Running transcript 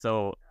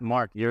So,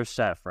 Mark, you're a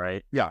chef,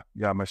 right? Yeah,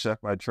 yeah, I'm a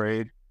chef by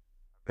trade.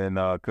 Been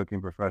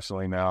cooking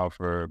professionally now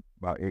for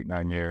about 8,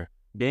 9 years.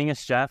 Being a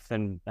chef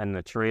and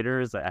a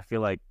trader is, I feel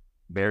like,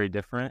 very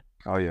different.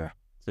 Oh yeah.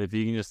 So, if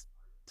you can just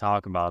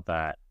talk about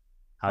that,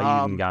 how you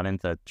even Um. got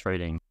into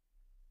trading.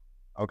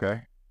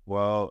 Okay.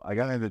 Well, I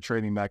got into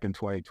trading back in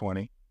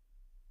 2020.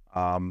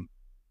 Um.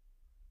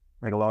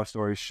 Make a long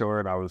story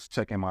short, I was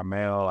checking my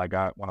mail. I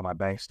got one of my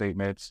bank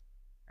statements,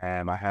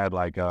 and I had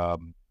like a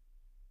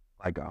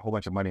whole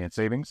bunch of money in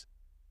savings.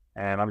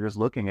 And I'm just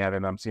looking at it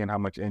and I'm seeing how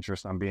much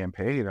interest I'm being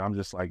paid. And I'm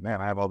just like,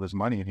 man, I have all this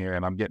money in here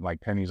and I'm getting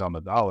like pennies on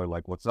the dollar.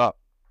 Like, what's up?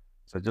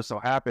 So it just so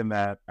happened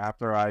that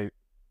after I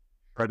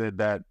printed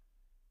that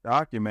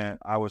document,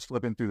 I was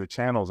flipping through the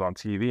channels on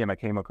TV and I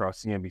came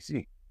across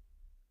CNBC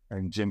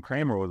and Jim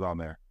Cramer was on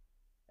there.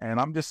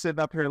 And I'm just sitting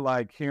up here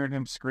like hearing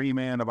him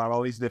screaming about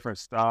all these different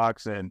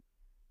stocks, and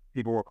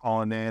people were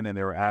calling in and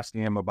they were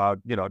asking him about,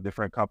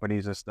 different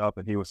companies and stuff.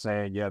 And he was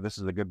saying, yeah, this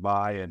is a good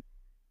buy.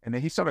 And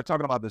then he started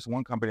talking about this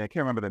one company. I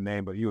can't remember the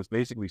name, but he was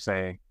basically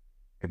saying,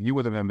 if you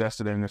would have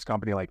invested in this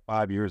company like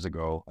 5 years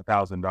ago,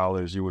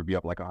 $1,000, you would be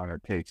up like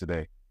 100K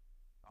today.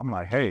 I'm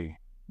like, hey,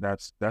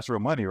 that's real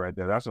money right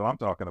there. That's what I'm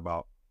talking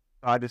about.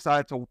 So I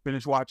decided to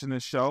finish watching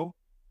this show.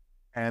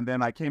 And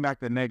then I came back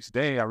the next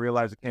day. I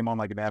realized it came on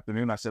like in the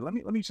afternoon. I said, let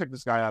me check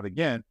this guy out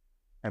again.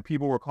 And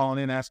people were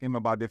calling in, asking him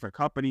about different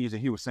companies.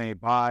 And he was saying,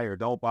 buy or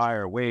don't buy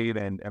or wait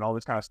and all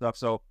this kind of stuff.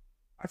 So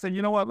I said,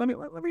 you know what? Let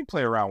me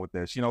play around with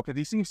this, because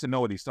he seems to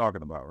know what he's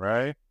talking about,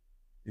 right?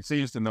 He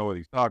seems to know what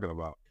he's talking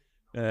about.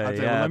 I said, well,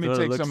 Yeah, let that's me what it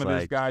take looks some of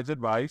this like. guy's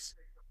advice.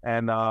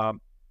 And I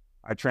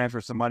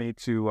transferred some money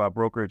to a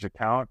brokerage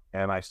account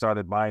and I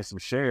started buying some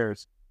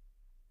shares.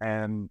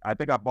 And I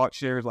think I bought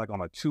shares like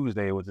on a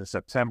Tuesday. It was in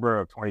September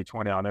of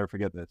 2020. I'll never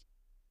forget this.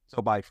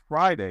 So by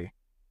Friday,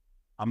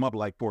 I'm up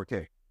like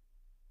 4K.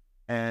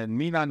 And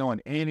me not knowing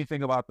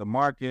anything about the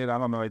market, I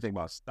don't know anything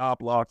about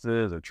stop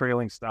losses or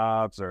trailing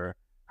stops or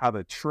how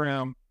to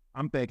trim.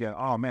 I'm thinking,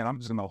 oh man, I'm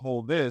just going to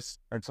hold this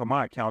until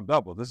my account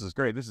doubles. This is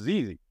great. This is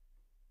easy.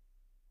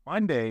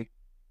 Monday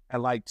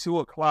at like 2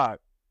 o'clock,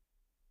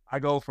 I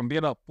go from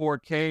being up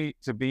 4K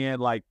to being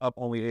like up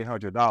only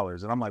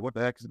 $800. And I'm like, what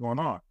the heck is going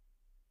on?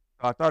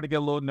 So I started to get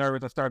a little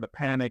nervous. I started to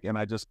panic and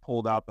I just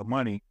pulled out the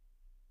money.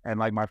 And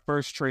like my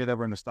first trade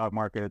ever in the stock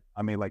market,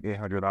 I made like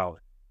 $800.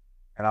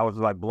 And I was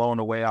like blown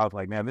away. I was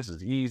like, man, this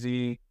is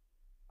easy.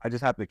 I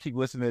just have to keep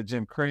listening to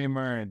Jim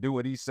Cramer and do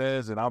what he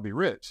says and I'll be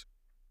rich.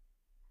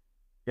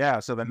 Yeah.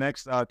 So the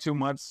next 2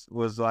 months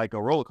was like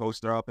a roller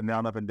coaster, up and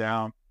down, up and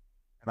down.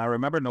 And I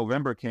remember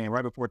November came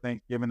right before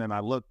Thanksgiving and I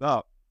looked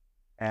up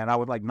and I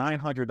was like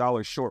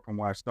 $900 short from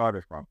where I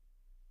started from.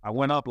 I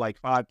went up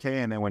like 5K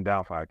and then went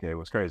down 5K. It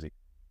was crazy.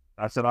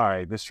 I said, all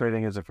right, this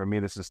trading isn't for me.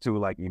 This is too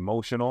like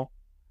emotional.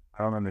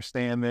 I don't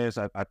understand this.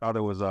 I thought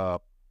it was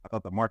I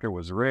thought the market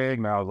was rigged.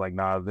 And I was like,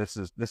 nah, this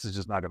is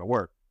just not gonna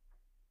work.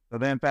 So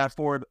then fast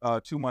forward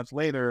 2 months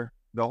later,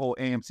 the whole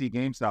AMC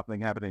GameStop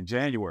thing happened in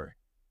January.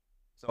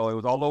 So it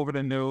was all over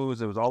the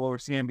news. It was all over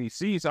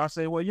CNBC. So I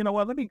said, well, you know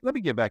what? Let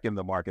me get back in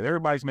the market.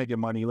 Everybody's making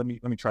money. Let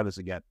me try this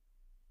again.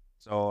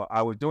 So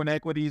I was doing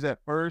equities at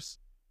first,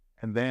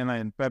 and then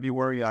in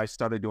February I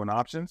started doing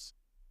options,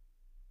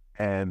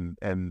 and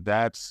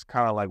that's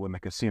kind of like when the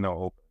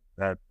casino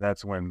opened.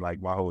 That's when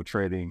like my whole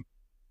trading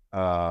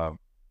uh,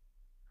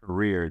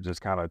 career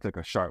just kind of took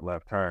a sharp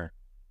left turn,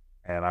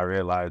 and I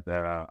realized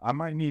that I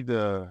might need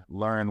to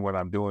learn what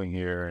I'm doing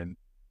here, and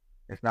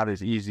it's not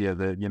as easy as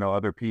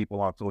other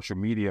people on social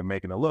media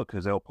making it look,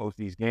 because they'll post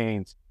these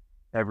gains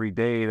every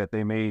day that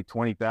they made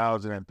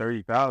 20,000 and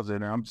 30,000,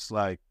 and I'm just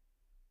like,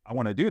 I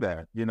want to do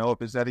that.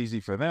 If it's that easy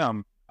for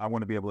them, I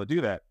want to be able to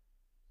do that.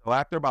 So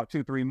after about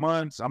 2, 3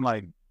 months, I'm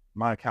like,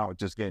 my account was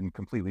just getting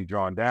completely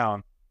drawn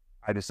down.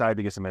 I decided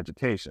to get some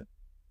education.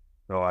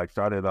 So I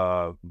started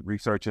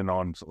researching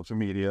on social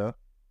media,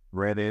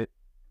 Reddit,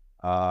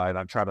 and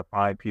I'm trying to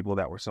find people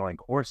that were selling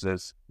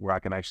courses where I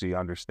can actually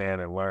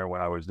understand and learn what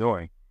I was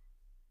doing.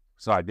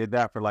 So I did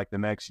that for like the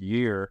next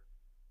year,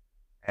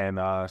 and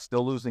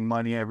still losing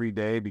money every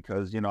day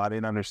because, I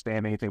didn't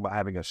understand anything about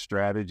having a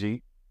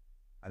strategy.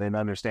 I didn't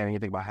understand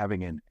anything about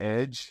having an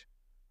edge.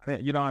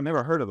 I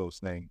never heard of those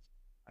things.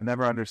 I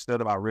never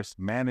understood about risk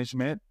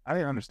management. I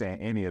didn't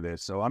understand any of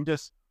this. So I'm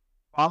just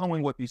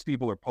following what these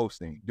people are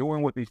posting,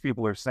 doing what these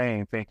people are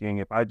saying, thinking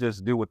if I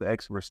just do what the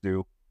experts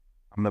do,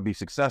 I'm going to be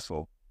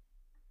successful.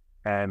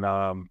 And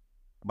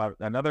about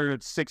another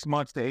 6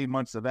 months to 8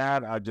 months of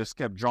that, I just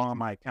kept drawing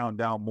my account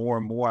down more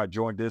and more. I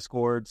joined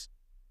Discords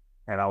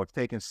and I was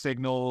taking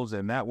signals,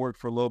 and that worked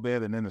for a little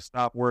bit. And then it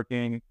stopped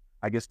working.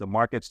 I guess the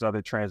market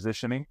started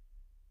transitioning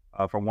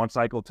from one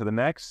cycle to the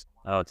next.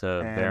 Oh, to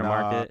bear And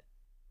market.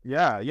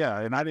 yeah.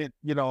 And I didn't,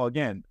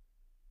 again,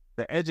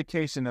 the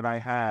education that I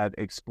had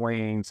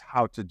explains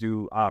how to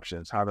do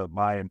options, how to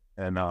buy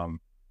and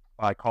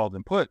buy calls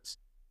and puts.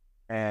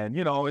 And,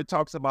 it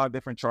talks about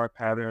different chart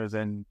patterns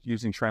and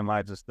using trend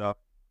lines and stuff.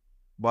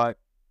 But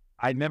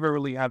I never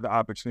really had the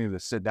opportunity to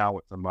sit down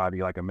with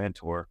somebody like a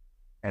mentor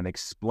and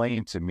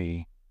explain to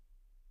me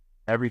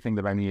everything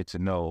that I needed to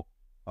know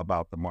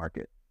about the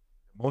market.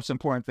 most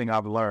important thing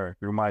I've learned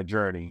through my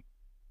journey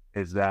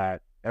is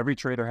that every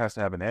trader has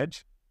to have an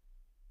edge,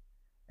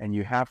 and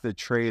you have to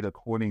trade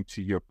according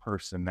to your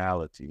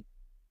personality.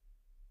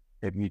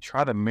 If you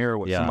try to mirror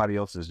what Yeah. somebody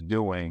else is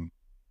doing,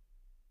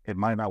 it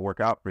might not work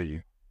out for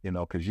you,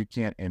 because you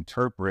can't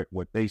interpret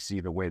what they see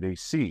the way they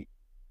see.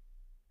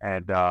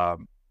 And,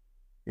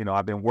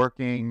 I've been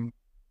working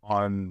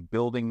on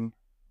building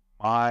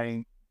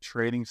my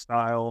trading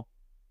style,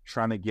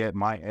 trying to get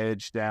my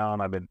edge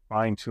down. I've been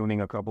fine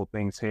tuning a couple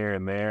things here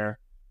and there.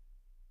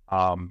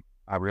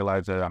 I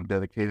realized that I'm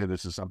dedicated.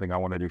 This is something I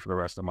want to do for the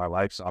rest of my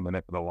life. So I'm in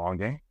it for the long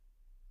game.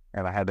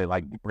 And I had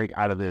to break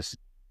out of this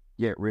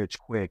get rich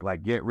quick,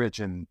 get rich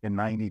in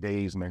 90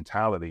 days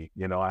mentality.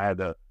 I had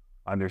to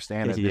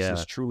understand that this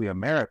is truly a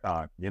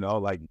marathon,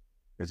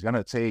 it's going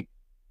to take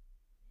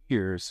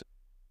years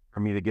for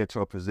me to get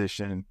to a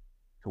position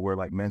to where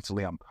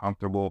mentally I'm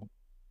comfortable.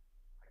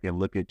 I can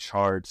look at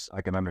charts.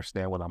 I can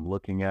understand what I'm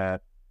looking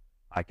at.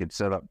 I can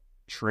set up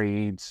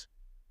trades.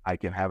 I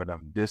can have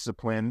enough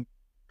discipline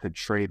to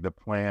trade the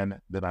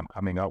plan that I'm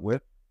coming up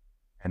with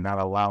and not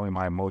allowing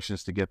my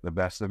emotions to get the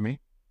best of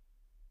me.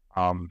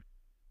 But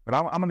I'm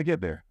going to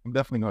get there. I'm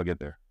definitely going to get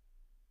there.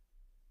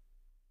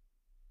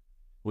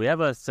 We have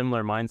a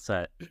similar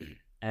mindset,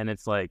 and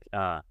it's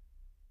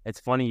it's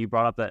funny you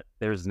brought up that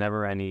there's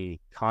never any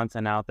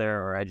content out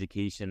there or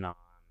education on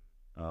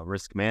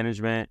risk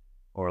management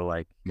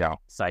or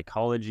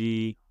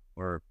psychology,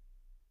 or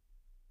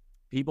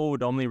people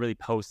would only really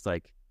post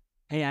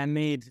hey, I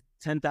made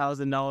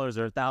 $10,000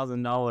 or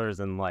 $1,000,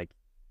 and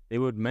they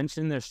would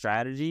mention their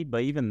strategy,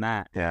 but even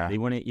that, they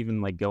wouldn't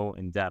even go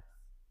in depth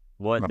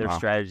what their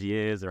strategy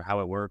is or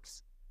how it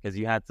works, because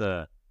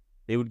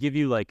they would give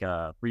you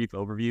a brief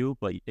overview,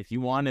 but if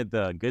you wanted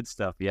the good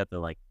stuff, you have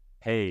to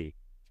pay,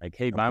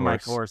 buy my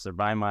course or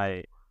buy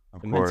my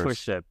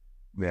mentorship.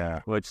 Yeah.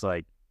 Which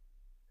not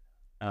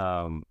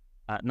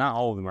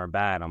all of them are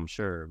bad, I'm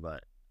sure,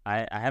 but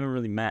I haven't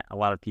really met a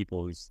lot of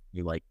people who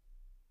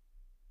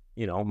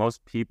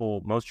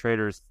most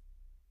traders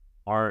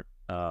aren't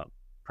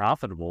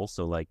profitable,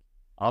 so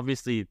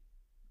obviously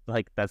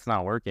that's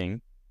not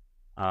working.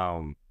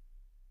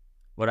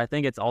 But I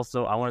think it's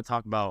also, I want to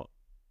talk about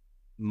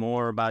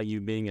more about you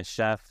being a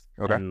chef.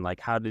 Okay. And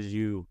how did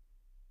you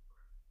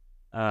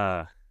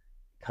because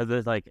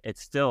it's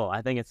it's still,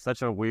 I think it's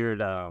such a weird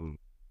not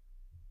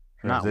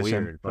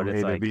weird, but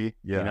it's I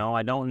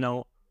don't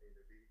know.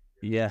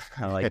 Yeah.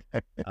 How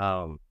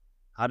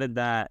did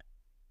that,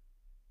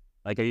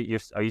 are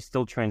you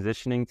still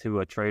transitioning to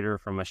a trader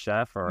from a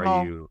chef, or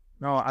are you?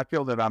 No, I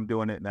feel that I'm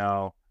doing it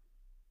now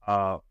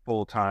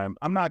full time.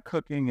 I'm not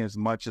cooking as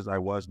much as I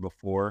was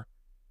before.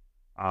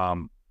 I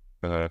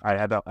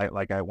had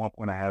at one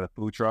point I had a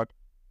food truck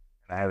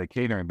and I had a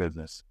catering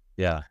business.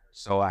 Yeah.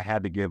 So I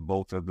had to give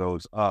both of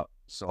those up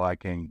so I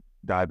can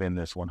dive in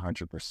this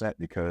 100%,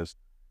 because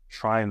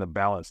trying to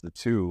balance the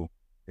two,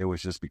 it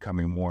was just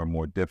becoming more and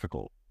more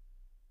difficult.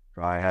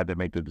 So I had to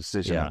make the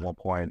decision at one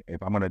point,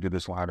 if I'm going to do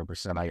this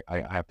 100%,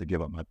 I have to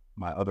give up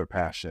my other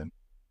passion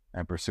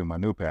and pursue my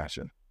new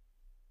passion.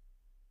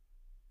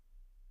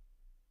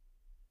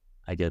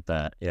 I get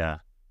that. Yeah.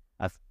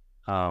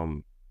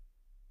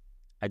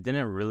 I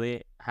didn't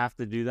really have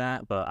to do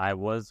that, but I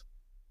was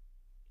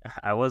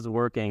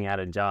working at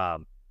a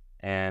job,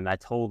 and I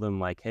told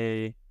them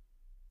hey,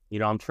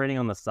 I'm trading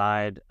on the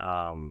side,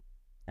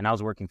 and I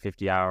was working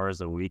 50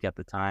 hours a week at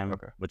the time,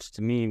 which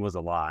to me was a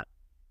lot.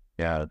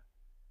 Yeah.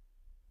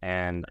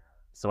 And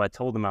so I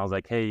told them, I was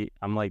hey,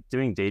 I'm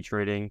doing day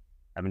trading.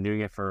 I've been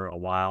doing it for a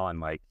while,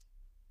 and I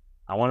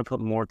want to put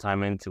more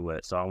time into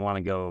it. So I want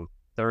to go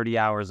 30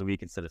 hours a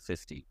week instead of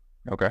 50.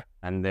 Okay.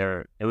 And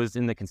it was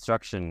in the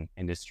construction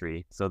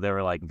industry, so they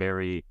were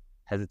very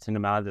hesitant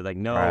about it. They're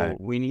no,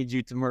 we need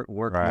you to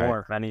work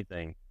more, if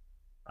anything.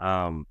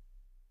 But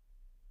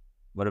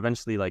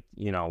eventually,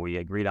 we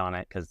agreed on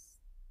it because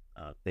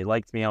they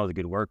liked me. I was a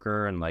good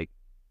worker, and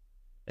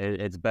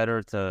it's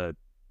better to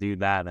do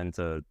that than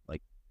to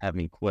have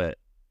me quit,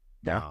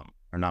 or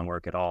not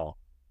work at all.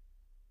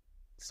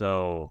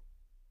 So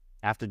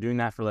after doing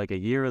that for a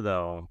year,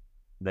 though,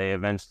 they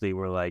eventually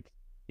were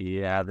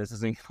yeah, this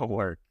isn't gonna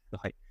work.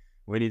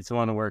 We need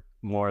someone to work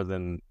more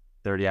than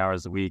 30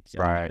 hours a week.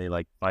 And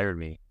they fired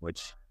me,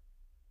 which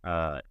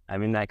I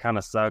mean, that kind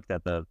of sucked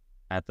at the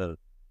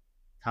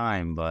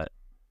time, but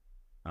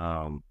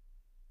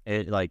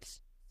it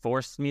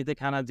forced me to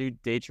kind of do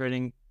day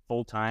trading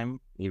full time,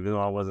 even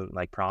though I wasn't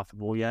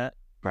profitable yet.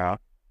 Wow.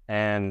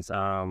 And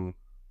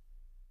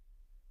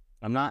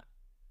I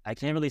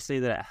can't really say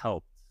that it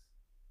helped.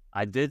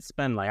 I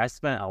spent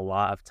a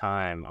lot of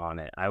time on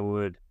it.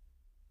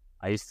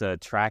 I used to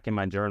track in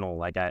my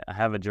journal. I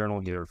have a journal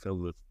here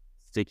filled with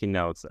sticky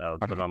notes I would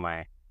put on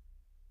my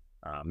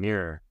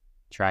mirror,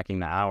 tracking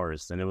the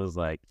hours. And it was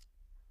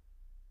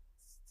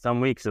some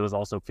weeks it was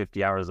also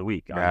 50 hours a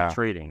week on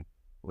trading,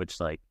 which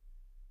it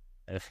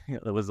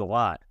was a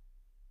lot.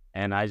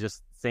 And I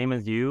just, same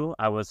as you,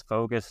 I was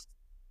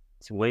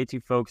way too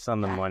focused on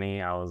the money.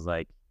 I was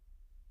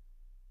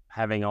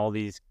having all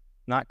these,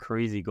 not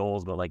crazy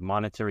goals, but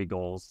monetary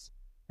goals.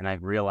 And I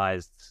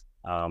realized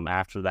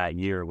after that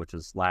year, which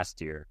was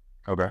last year.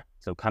 Okay.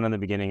 So kind of the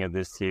beginning of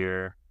this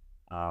year,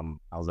 I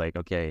was like,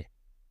 okay,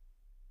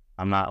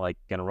 I'm not like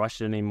gonna rush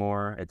it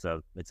anymore. It's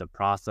a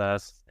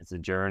process, it's a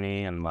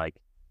journey, and like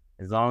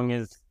as long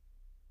as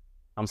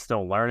I'm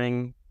still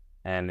learning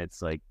and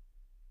it's like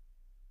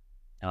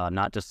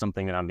not just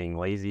something that I'm being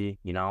lazy,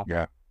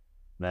 Yeah.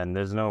 then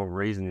there's no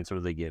reason to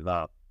really give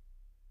up.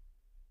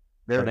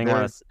 I think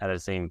we're at the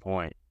same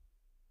point.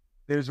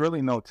 There's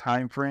really no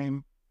time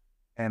frame,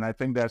 and I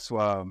think that's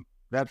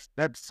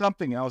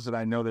something else that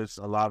I notice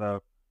a lot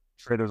of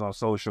traders on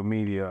social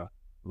media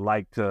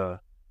like to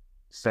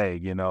say,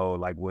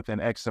 like within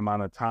X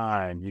amount of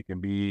time you can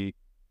be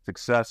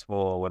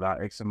successful,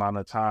 without X amount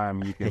of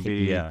time you can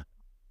be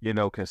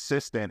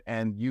consistent,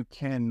 and you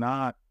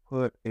cannot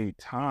put a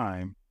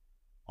time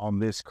on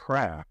this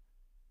craft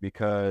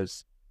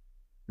because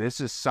this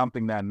is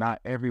something that not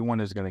everyone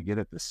is going to get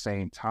at the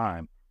same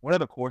time. One of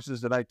the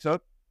courses that I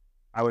took,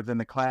 I was in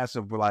the class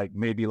of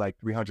maybe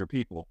 300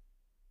 people.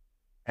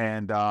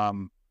 And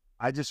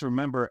I just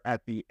remember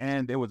at the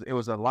end, it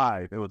was a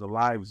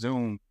live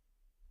Zoom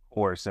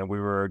course, and we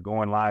were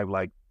going live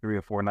like 3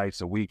 or 4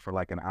 nights a week for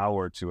like an hour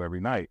or two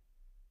every night.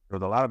 There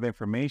was a lot of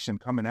information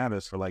coming at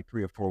us for like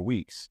 3 or 4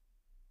 weeks.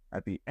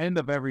 At the end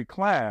of every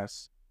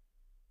class,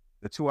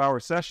 the 2-hour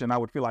session, I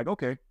would feel like,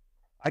 okay,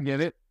 I get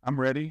it. I'm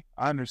ready.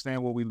 I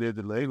understand what we did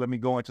today. Let me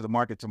go into the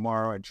market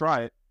tomorrow and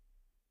try it.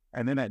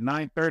 And then at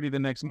 9:30 the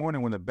next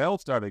morning, when the bell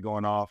started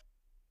going off,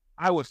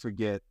 I would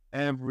forget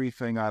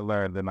everything I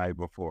learned the night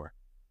before.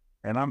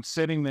 And I'm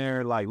sitting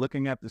there like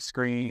looking at the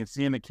screen and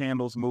seeing the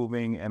candles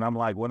moving. And I'm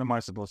like, what am I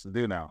supposed to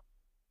do now?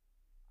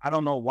 I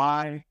don't know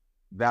why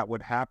that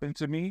would happen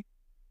to me.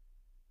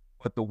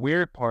 But the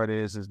weird part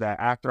is that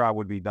after I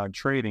would be done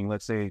trading,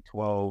 let's say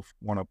 1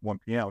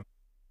 p.m.,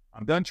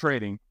 I'm done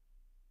trading.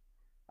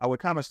 I would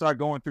kind of start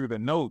going through the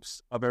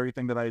notes of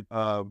everything that I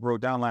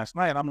wrote down last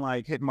night. I'm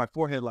like hitting my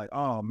forehead like,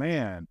 oh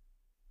man,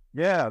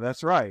 yeah,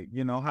 that's right.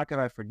 How could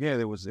I forget?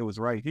 It was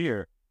right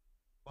here.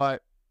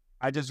 But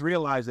I just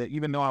realized that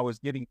even though I was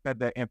getting fed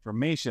that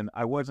information,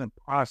 I wasn't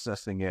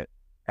processing it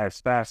as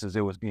fast as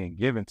it was being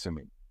given to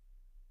me.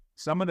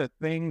 Some of the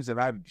things that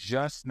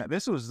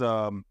this was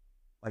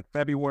like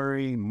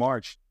February,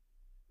 March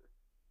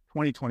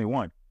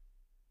 2021.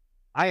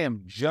 I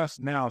am just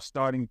now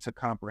starting to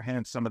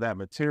comprehend some of that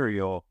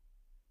material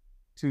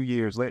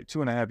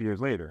 2.5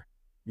 years later.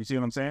 You see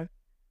what I'm saying?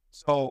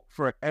 So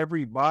for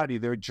everybody,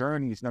 their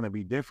journey is going to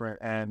be different.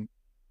 And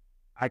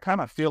I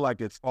kind of feel like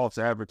it's false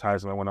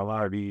advertisement when a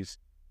lot of these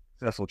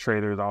successful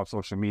traders on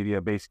social media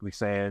basically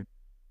saying,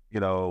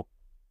 you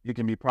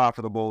can be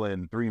profitable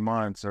in 3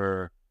 months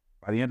or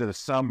by the end of the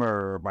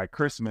summer or by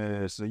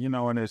Christmas,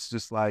 and it's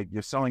just like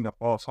you're selling a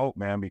false hope,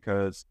 man,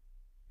 because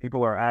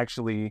people are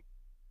actually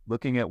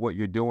looking at what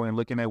you're doing,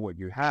 looking at what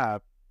you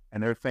have,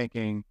 and they're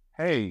thinking,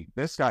 hey,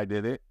 this guy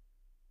did it.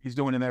 He's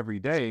doing it every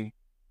day.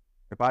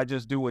 If I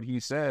just do what he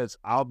says,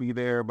 I'll be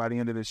there by the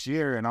end of this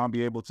year and I'll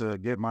be able to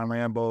get my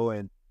Lambo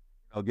and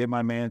get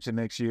my mansion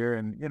next year.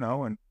 And,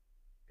 and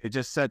it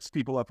just sets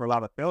people up for a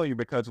lot of failure,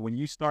 because when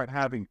you start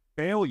having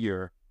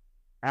failure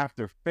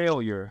after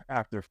failure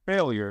after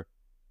failure,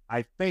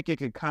 I think it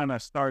can kind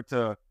of start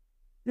to,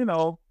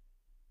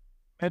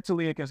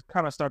 mentally, it can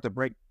kind of start to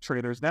break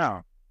traders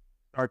down.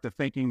 Start to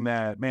thinking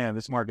that, man,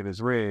 this market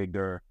is rigged,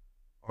 or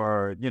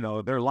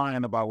they're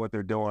lying about what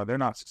they're doing. They're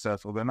not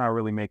successful. They're not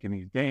really making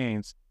these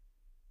gains,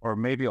 or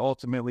maybe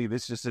ultimately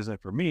this just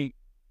isn't for me.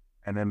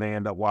 And then they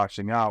end up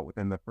washing out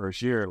within the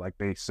first year, like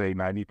they say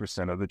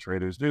 90% of the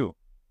traders do.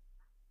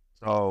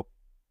 So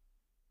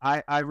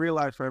I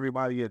realize for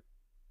everybody,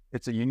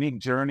 it's a unique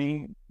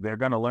journey. They're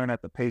going to learn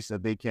at the pace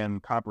that they can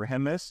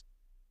comprehend this.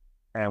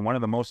 And one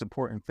of the most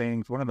important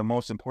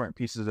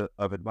pieces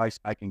of advice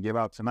I can give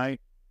out tonight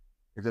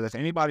is that if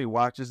anybody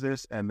watches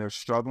this and they're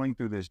struggling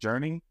through this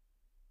journey,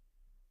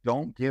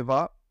 don't give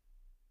up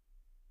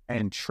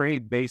and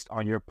trade based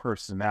on your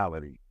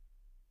personality.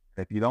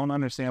 If you don't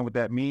understand what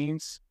that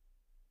means,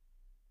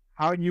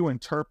 how you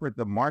interpret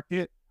the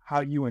market,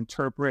 how you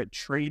interpret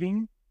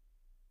trading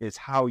is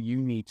how you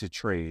need to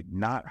trade,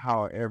 not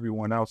how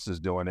everyone else is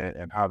doing it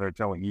and how they're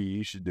telling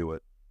you should do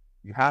it.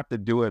 You have to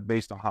do it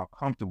based on how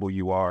comfortable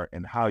you are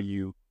and how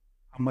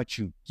much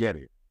you get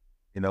it.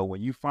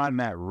 When you find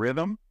that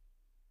rhythm,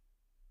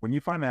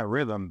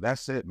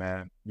 that's it,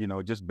 man.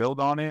 Just build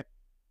on it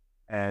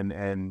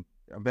and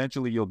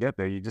eventually you'll get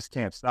there. You just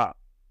can't stop.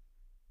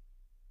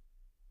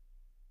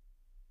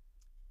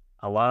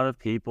 A lot of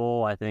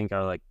people, I think,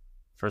 are like,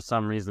 for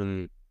some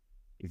reason,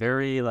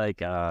 very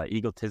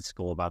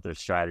egotistical about their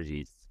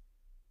strategies.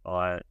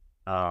 But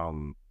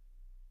and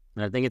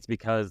I think it's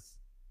because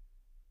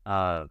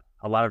a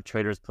lot of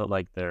traders put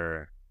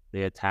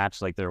they attach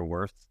their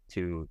worth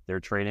to their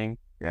trading.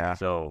 Yeah.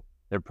 So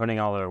they're putting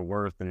all their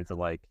worth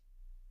into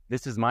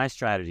this is my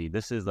strategy.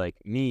 This is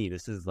me.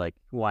 This is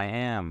who I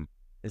am.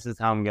 This is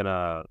how I'm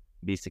gonna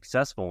be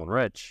successful and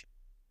rich.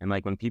 And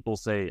when people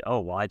say, oh,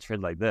 well, I trade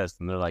like this,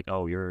 and they're like,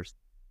 oh, you're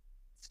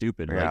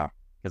stupid. Yeah.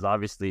 Because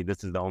obviously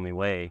this is the only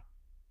way.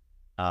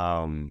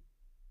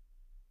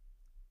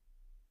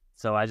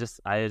 So I just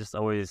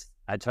always,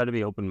 I try to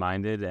be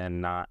open-minded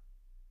and not,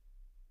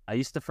 I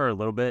used to for a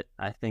little bit,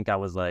 I think I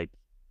was like,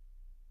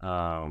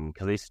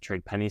 because I used to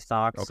trade penny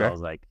stocks. So I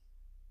was like,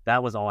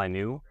 that was all I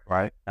knew.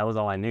 Right. That was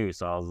all I knew.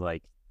 So I was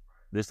like,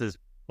 this is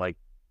like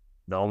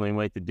the only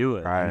way to do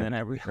it. Right. And then I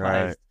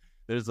realized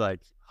there's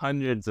like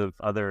hundreds of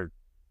other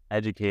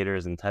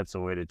educators and types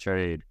of way to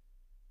trade.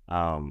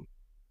 I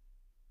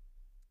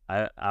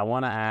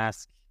want to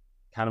ask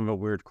kind of a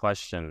weird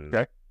question.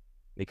 Okay.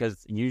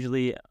 Because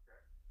usually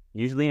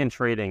in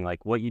trading,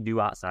 like what you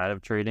do outside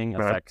of trading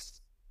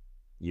affects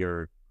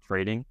your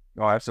trading.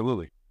 Oh,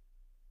 absolutely.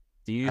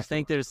 Do you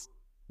think there's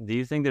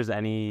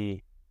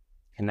any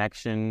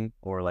connection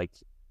or like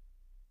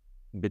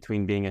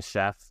between being a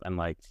chef and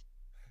like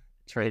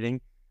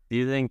trading? Do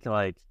you think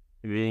like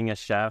being a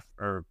chef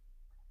or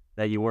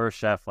that you were a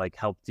chef like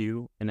helped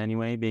you in any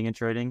way being in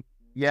trading?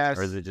 Yes.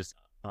 Or is it just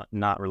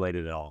not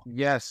related at all?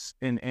 Yes,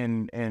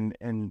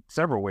 in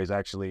several ways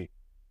actually.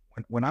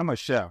 When I'm a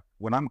chef,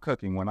 when I'm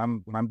cooking, when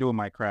I'm doing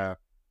my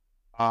craft,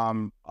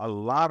 a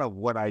lot of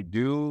what I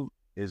do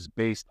is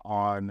based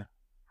on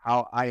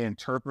how I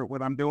interpret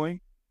what I'm doing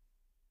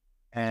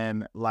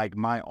and like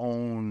my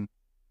own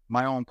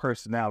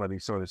personality,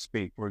 so to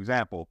speak. For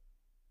example,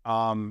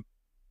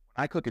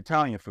 I cook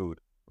Italian food,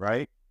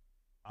 right?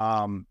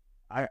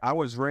 I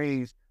was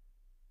raised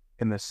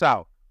in the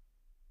South.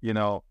 You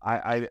know,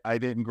 I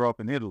didn't grow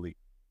up in Italy,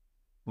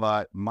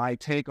 but my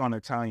take on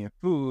Italian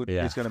food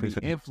is going to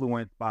be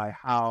influenced by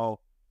how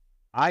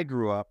I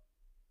grew up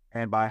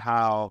and by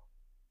how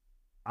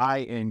I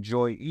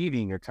enjoy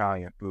eating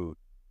Italian food.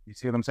 You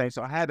see what I'm saying?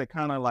 So I had to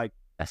kind of like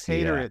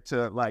cater it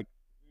to like,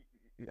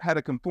 had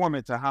to conform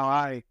it to how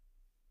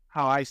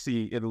I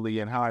see Italy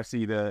and how I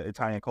see the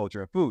Italian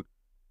culture of food.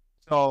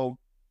 So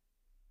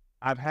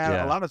I've had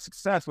a lot of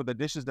success with the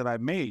dishes that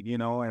I've made, you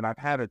know, and I've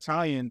had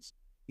Italians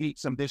eat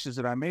some dishes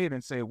that I made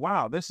and say,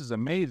 wow, this is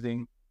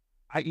amazing.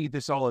 I eat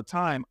this all the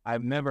time.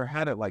 I've never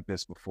had it like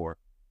this before,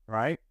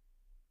 right?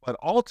 But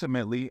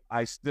ultimately,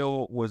 I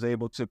still was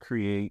able to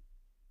create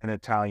an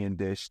Italian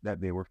dish that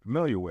they were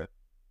familiar with.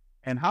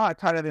 And how I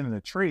tie that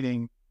into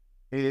trading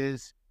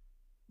is,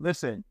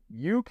 listen,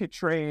 you could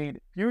trade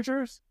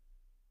futures.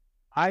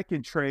 I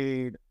can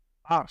trade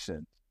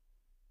options.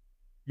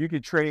 You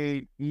could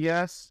trade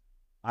ES.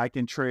 I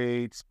can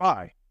trade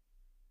SPY.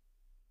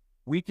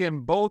 We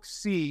can both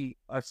see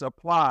a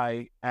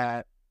supply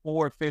at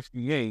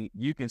 458.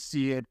 You can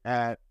see it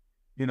at,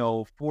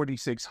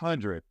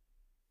 4,600.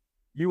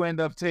 You end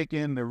up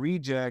taking the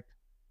reject.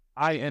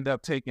 I end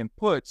up taking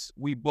puts.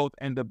 We both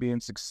end up being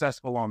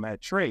successful on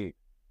that trade.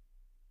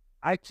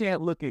 I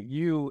can't look at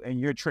you and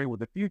your trade with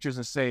the futures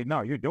and say,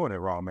 no, you're doing it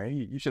wrong, man.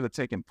 You should have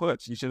taken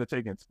puts. You should have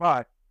taken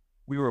SPY.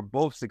 We were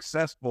both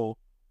successful.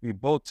 We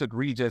both took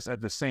rejects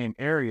at the same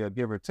area,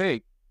 give or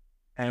take.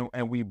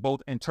 And we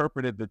both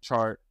interpreted the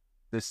chart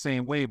the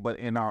same way, but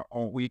in our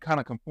own, we kind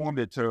of conformed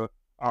it to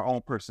our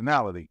own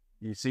personality.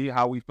 You see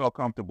how we felt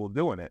comfortable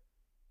doing it.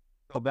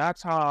 So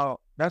that's how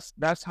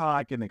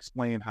I can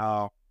explain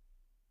how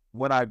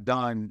what I've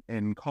done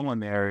in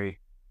culinary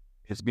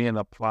is being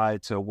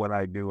applied to what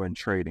I do in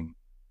trading.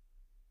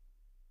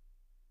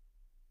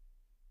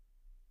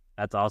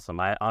 That's awesome.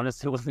 I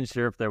honestly wasn't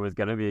sure if there was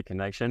going to be a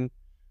connection.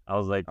 I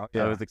was like,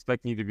 I was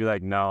expecting you to be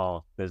like,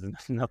 no, there's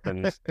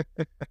nothing.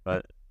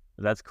 But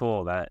that's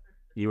cool that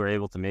you were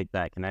able to make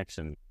that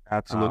connection.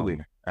 Absolutely.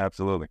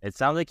 Absolutely. It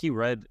sounds like you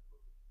read,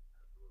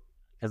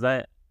 because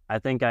I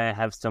think I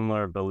have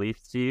similar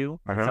beliefs to you.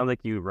 It sounds like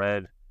you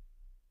read,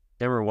 I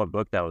can't remember what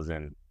book that was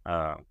in.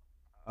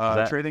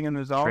 Trading in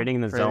the Zone. Trading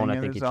in the Zone, I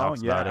think he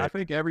talks about it. I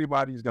think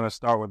everybody's going to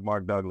start with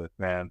Mark Douglas,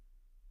 man.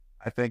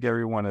 I think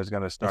everyone is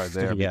going to start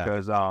there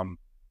because,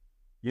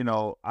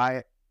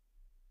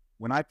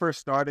 when I first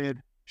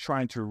started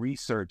trying to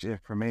research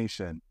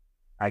information,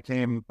 I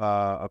came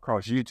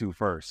across YouTube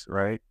first,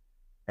 right?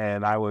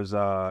 And I was,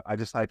 I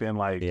just type in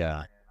like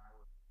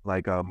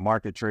a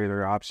market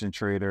trader, option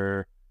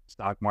trader,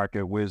 stock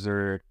market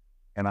wizard,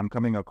 and I'm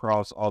coming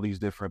across all these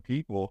different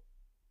people.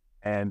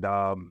 And,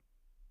 a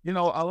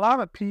lot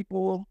of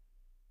people,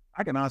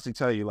 I can honestly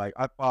tell you, like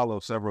I follow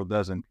several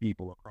dozen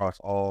people across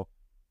all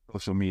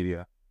social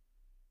media.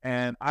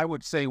 And I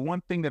would say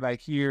one thing that I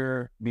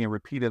hear being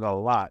repeated a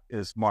lot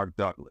is Mark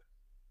Douglas.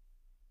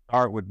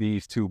 Start with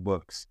these two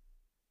books.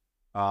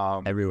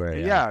 Everywhere.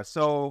 Yeah.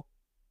 So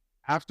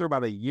after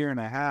about 1.5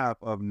 years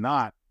of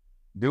not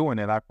doing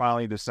it, I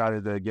finally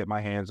decided to get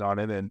my hands on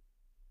it and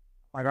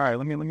like, all right,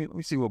 let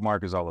me see what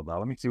Mark is all about.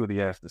 Let me see what he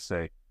has to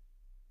say.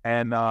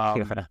 And,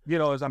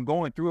 as I'm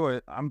going through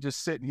it, I'm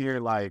just sitting here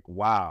like,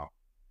 wow,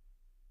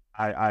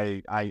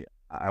 I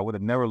would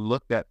have never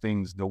looked at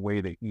things the way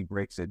that he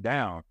breaks it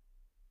down.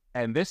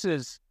 And this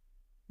is,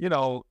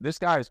 this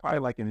guy is probably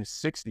like in his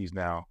 60s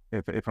now,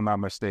 if I'm not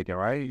mistaken,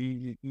 right?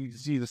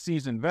 He's a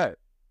seasoned vet.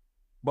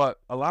 But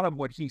a lot of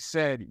what he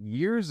said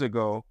years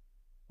ago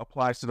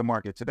applies to the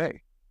market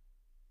today.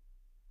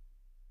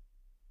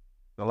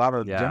 A lot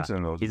of gems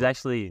in those. He's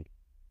actually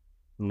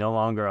no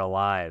longer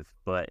alive,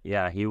 but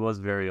he was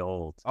very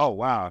old. Oh,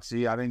 wow.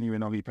 See, I didn't even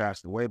know he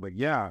passed away, but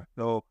yeah.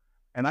 So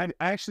And I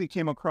actually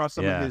came across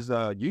some of his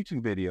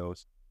YouTube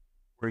videos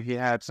where he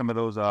had some of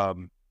those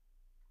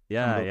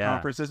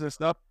conferences and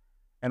stuff.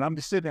 And I'm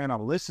just sitting there and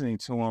I'm listening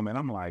to him and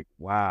I'm like,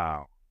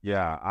 wow,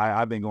 yeah,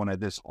 I've been going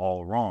at this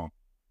all wrong.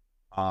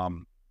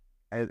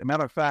 As a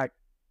matter of fact,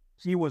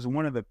 he was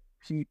one of the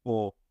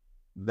people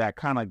that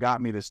kind of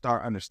got me to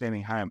start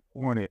understanding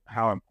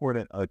how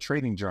important a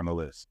trading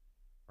journal is,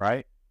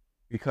 right?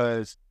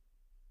 Because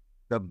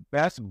the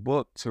best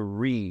book to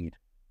read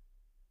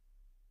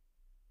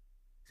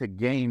to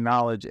gain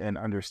knowledge and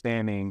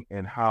understanding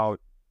and how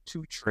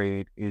to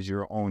trade is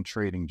your own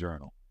trading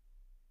journal.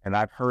 And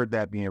I've heard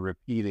that being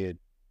repeated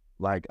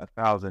like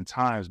 1,000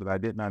 times, but I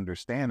didn't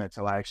understand it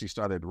until I actually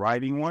started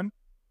writing one.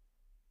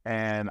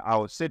 And I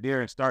would sit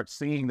there and start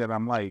seeing that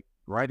I'm like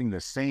writing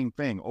the same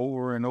thing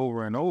over and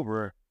over and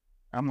over.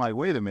 I'm like,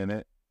 wait a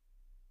minute,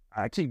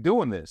 I keep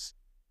doing this.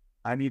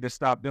 I need to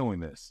stop doing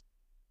this.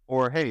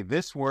 Or, hey,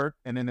 this worked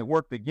and then it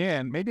worked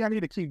again. Maybe I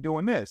need to keep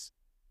doing this.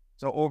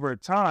 So over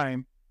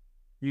time,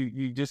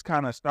 you just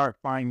kind of start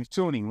fine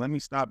tuning. Let me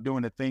stop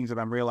doing the things that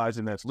I'm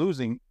realizing that's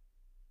losing,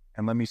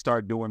 and let me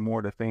start doing more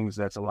of the things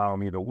that's allowing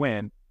me to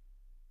win.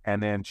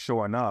 And then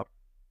sure enough,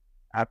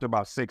 after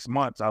about 6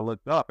 months, I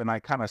looked up and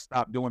I kind of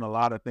stopped doing a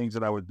lot of things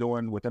that I was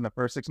doing within the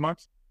first 6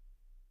 months.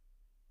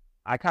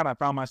 I kind of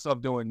found myself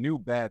doing new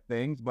bad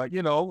things, but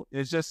you know,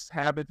 it's just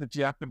habits that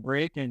you have to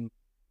break and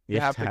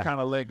you have to kind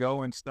of let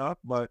go and stuff.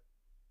 But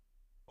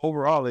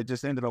overall, it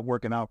just ended up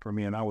working out for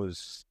me. And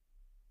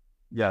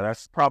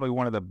that's probably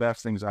one of the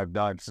best things I've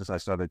done since I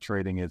started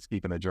trading is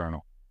keeping a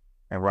journal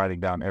and writing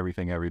down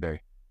everything every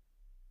day.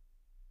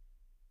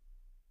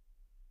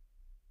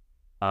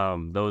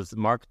 Those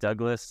Mark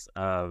Douglas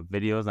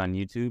videos on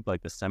YouTube,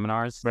 like the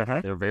seminars,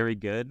 they're very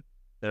good.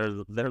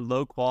 They're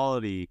low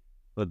quality,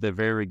 but they're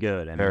very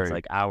good, and it's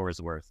like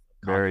hours worth.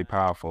 Very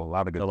powerful. A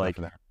lot of good stuff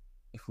in there.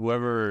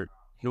 Whoever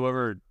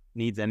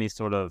needs any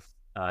sort of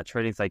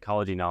trading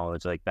psychology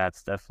knowledge, like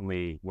that's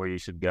definitely where you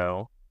should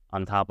go.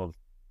 On top of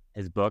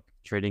his book,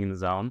 Trading in the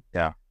Zone.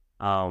 Yeah.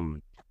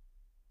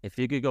 If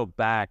you could go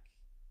back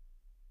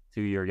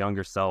to your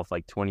younger self,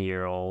 like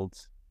 20-year-old,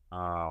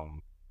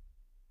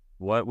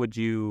 what would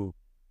you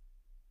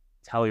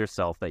tell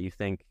yourself that you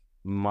think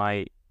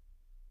might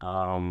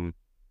have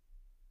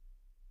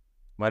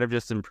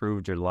just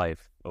improved your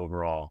life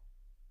overall?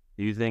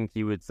 Do you think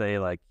you would say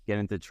like get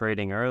into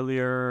trading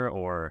earlier,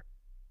 or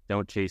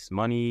don't chase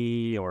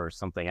money, or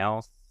something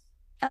else?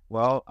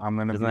 Well, I'm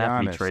going to be honest. Doesn't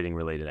have to be trading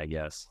related, I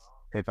guess.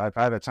 If I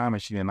had a time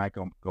machine and I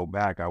can go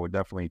back, I would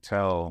definitely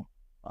tell,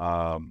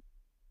 I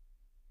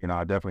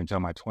definitely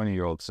tell my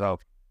 20-year-old self,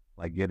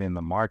 like, get in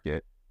the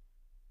market.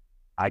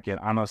 I can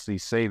honestly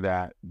say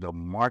that the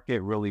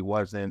market really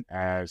wasn't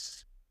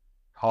as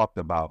talked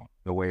about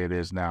the way it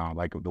is now,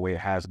 like the way it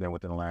has been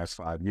within the last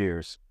 5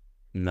 years.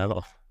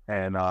 No.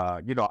 And,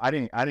 I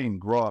didn't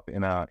grow up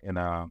in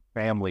a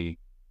family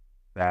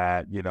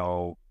that,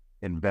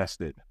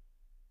 invested.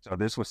 So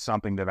this was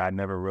something that I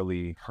never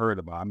really heard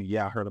about. I mean,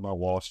 yeah, I heard about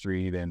Wall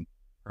Street and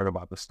heard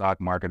about the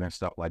stock market and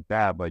stuff like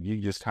that, but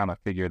you just kind of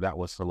figure that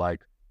was for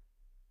like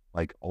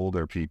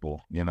older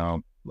people,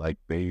 like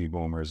baby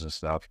boomers and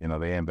stuff.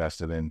 They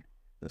invested in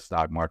the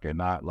stock market,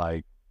 not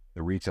like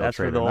the retail That's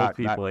trader. For the old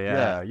people,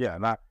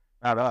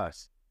 not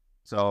us.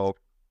 So,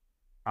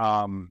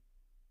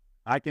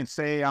 I can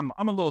say I'm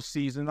a little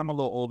seasoned. I'm a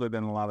little older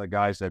than a lot of the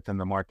guys that's in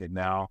the market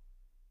now,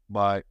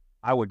 but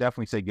I would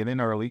definitely say get in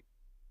early.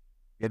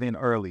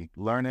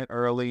 Learn it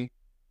early.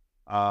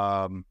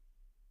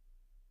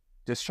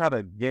 Just try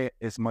to get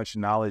as much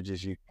knowledge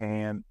as you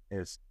can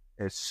as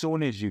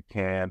soon as you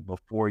can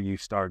before you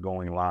start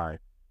going live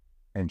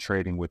and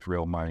trading with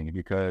real money.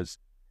 Because,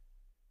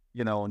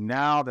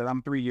 now that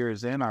I'm 3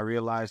 years in, I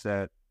realize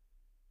that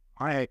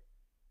my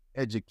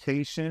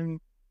education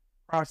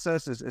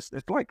process it's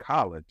like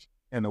college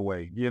in a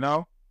way,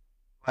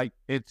 like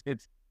it's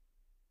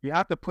you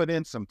have to put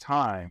in some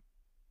time.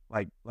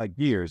 Like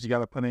years. You got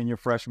to put in your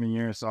freshman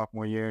year,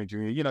 sophomore year,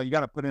 junior. You got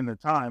to put in the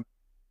time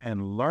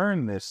and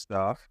learn this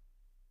stuff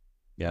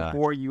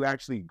before you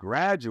actually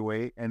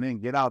graduate and then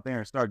get out there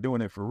and start doing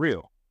it for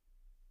real.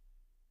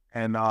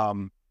 And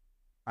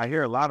I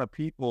hear a lot of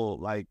people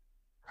like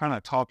kind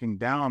of talking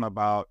down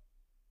about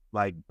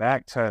like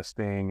back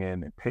testing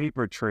and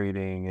paper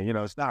trading, and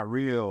it's not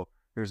real.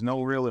 There's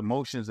no real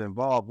emotions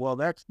involved. Well,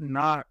 that's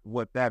not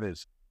what that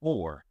is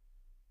for.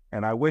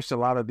 And I wish a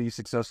lot of these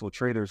successful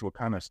traders would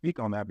kind of speak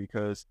on that,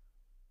 because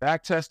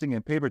back testing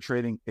and paper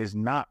trading is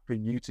not for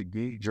you to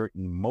gauge your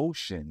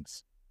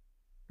emotions.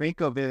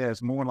 Think of it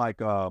as more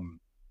like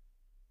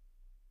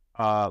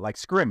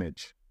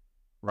scrimmage,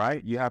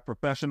 right? You have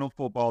professional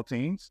football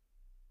teams,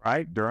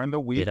 right? During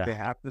the week, they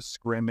have to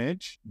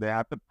scrimmage, they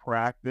have to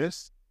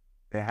practice,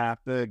 they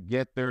have to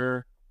get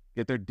their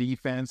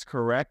defense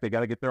correct. They got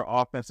to get their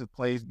offensive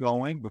plays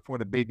going before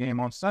the big game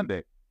on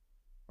Sunday,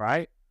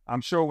 right? I'm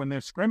sure when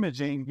they're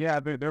scrimmaging,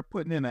 they're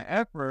putting in an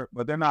effort,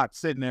 but they're not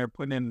sitting there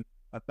putting in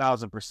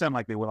 1,000%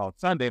 like they would on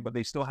Sunday, but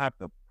they still have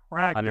to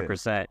practice.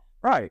 100%.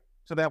 Right.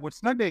 So that when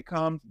Sunday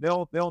comes,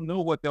 they'll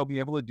know what they'll be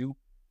able to do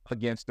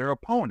against their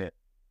opponent.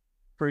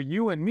 For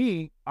you and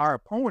me, our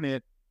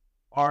opponent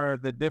are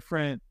the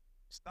different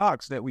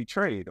stocks that we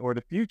trade, or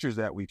the futures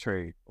that we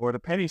trade, or the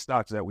penny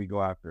stocks that we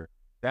go after.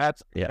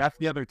 That's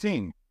the other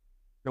team.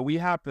 So we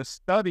have to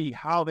study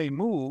how they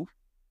move,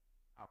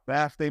 how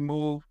fast they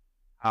move,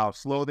 how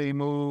slow they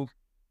move,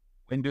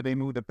 when do they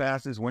move the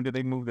fastest, when do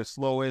they move the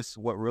slowest,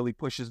 what really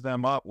pushes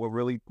them up, what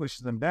really pushes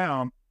them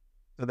down,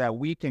 so that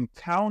we can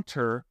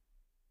counter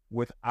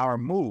with our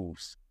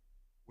moves,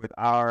 with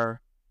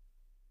our,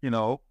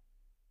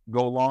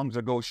 go longs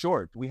or go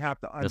shorts. We have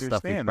to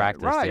understand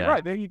that.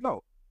 Right. There you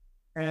go.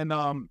 And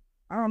I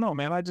don't know,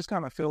 man. I just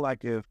kind of feel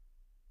like if,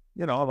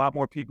 a lot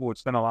more people would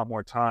spend a lot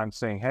more time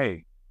saying,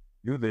 hey,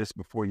 do this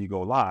before you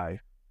go live,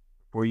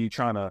 before you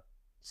trying to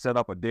set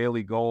up a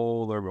daily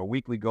goal or a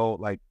weekly goal.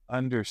 Like,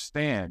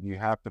 understand you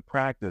have to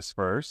practice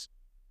first.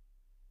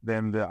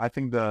 Then I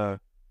think the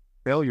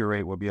failure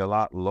rate would be a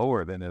lot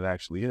lower than it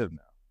actually is now.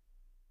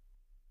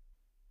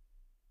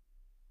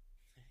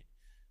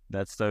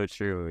 That's so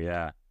true.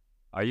 Yeah.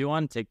 Are you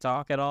on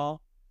TikTok at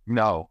all?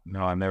 No,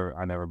 I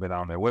never been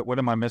on there. What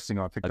am I missing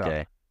on TikTok?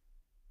 Okay.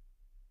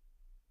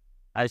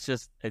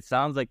 It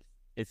sounds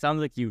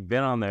like you've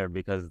been on there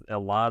because a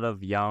lot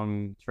of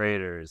young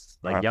traders,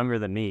 like younger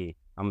than me,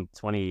 I'm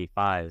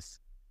 25,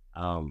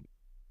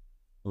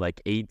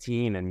 like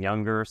 18 and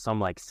younger, some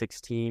like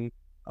 16.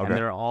 Okay.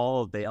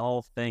 And they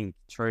all think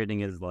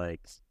trading is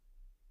like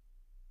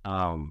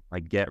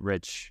get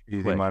rich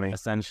easy quick, money,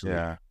 essentially.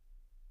 Yeah.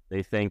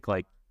 They think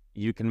like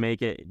you can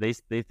make it.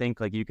 They think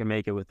like you can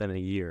make it within a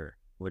year.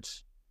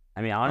 Which,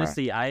 I mean,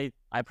 honestly, I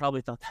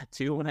probably thought that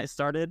too when I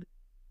started.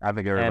 I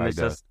think everybody does.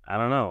 Just, I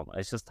don't know.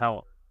 It's just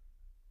how.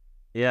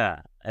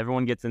 Yeah,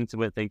 everyone gets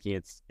into it thinking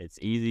it's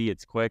easy,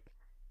 it's quick.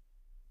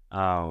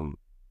 But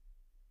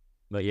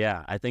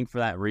yeah, I think for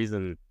that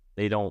reason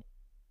they don't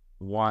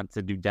want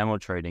to do demo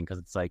trading, because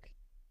it's like,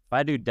 if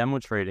I do demo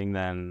trading,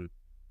 then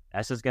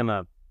that's just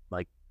gonna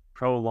like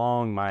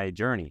prolong my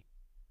journey.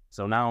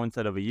 So now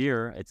instead of a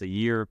year, it's a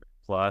year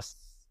plus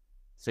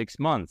 6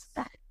 months.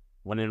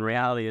 When in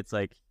reality, it's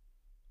like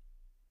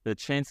the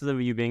chances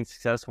of you being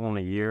successful in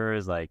a year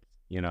is like,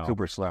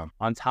 super slim.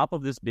 On top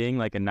of this being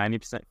like a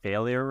 90%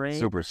 failure rate,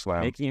 super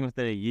slim. Making it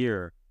within a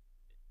year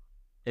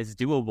is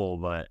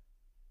doable, but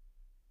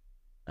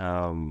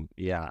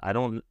yeah, I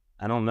don't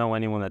know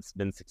anyone that's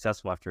been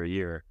successful after a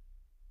year.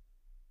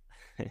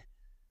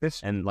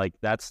 And like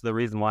that's the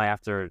reason why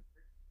after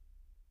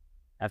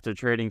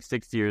trading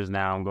 6 years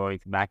now, I'm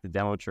going back to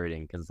demo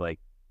trading, because like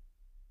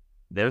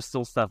there's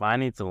still stuff I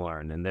need to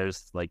learn, and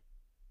there's like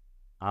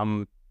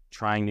I'm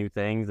trying new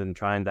things and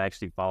trying to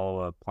actually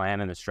follow a plan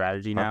and a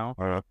strategy now,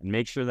 and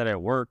make sure that it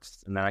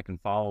works and that I can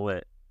follow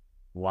it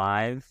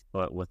live,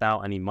 but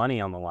without any money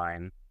on the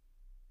line,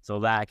 so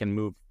that I can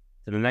move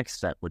to the next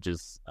step, which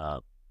is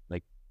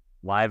like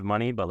live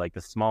money, but like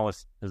the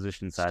smallest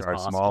position size Start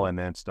possible. small and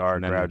then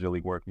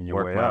gradually working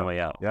your way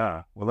out.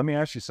 Yeah. Well, let me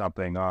ask you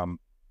something.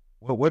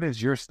 What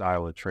is your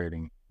style of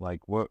trading?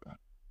 Like, what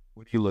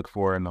do you look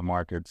for in the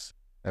markets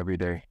every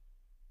day?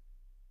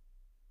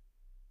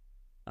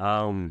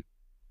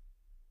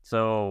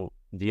 So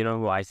do you know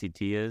who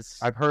ICT is?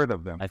 I've heard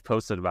of them. I've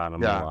posted about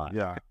them a lot.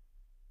 Yeah.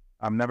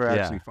 I've never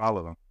actually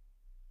followed them.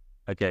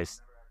 Okay.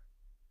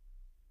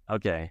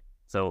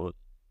 So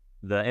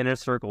the Inner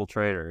Circle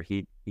trader,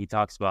 he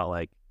talks about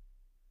like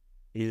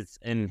he's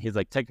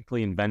like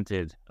technically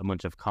invented a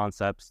bunch of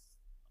concepts.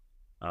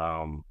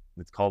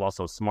 It's called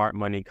also smart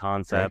money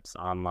concepts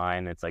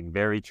online. It's like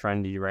very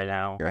trendy right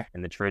now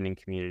in the trading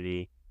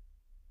community.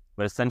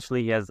 But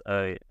essentially, he has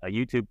a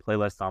YouTube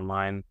playlist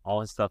online.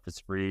 All his stuff is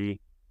free,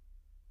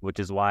 which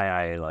is why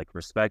I like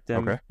respect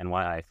him and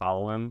why I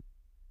follow him.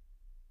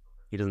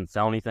 He doesn't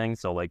sell anything,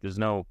 so like there's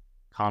no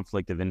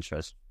conflict of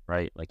interest,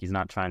 right? Like he's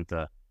not trying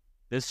to,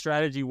 this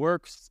strategy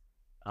works.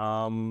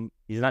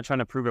 He's not trying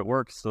to prove it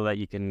works so that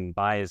you can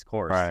buy his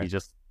course.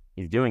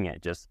 He's doing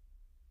it just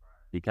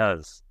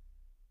because.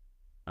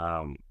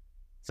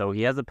 So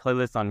he has a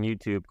playlist on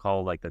YouTube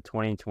called like the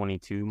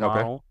 2022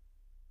 model.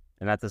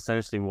 And that's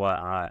essentially what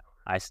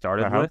I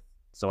started with.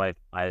 So I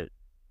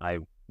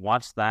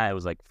watched that. It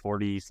was like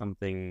 40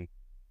 something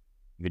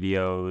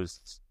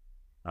videos.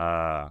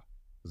 It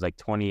was like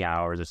 20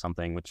 hours or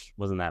something, which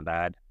wasn't that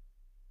bad.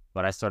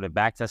 But I started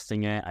back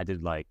testing it. I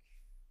did like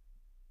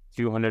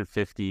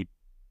 250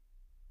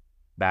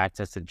 back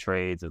tested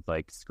trades with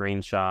like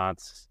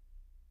screenshots,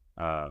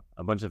 a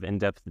bunch of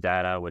in-depth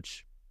data,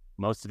 which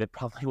most of it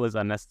probably was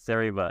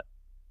unnecessary, but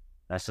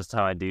that's just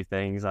how I do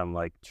things. I'm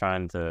like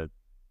trying to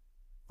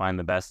find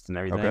the best and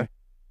everything.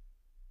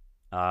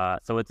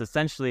 So it's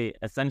essentially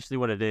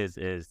what it is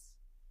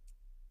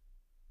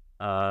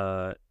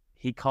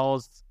he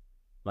calls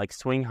like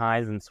swing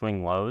highs and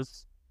swing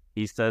lows.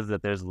 He says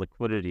that there's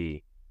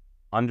liquidity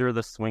under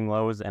the swing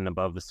lows and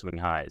above the swing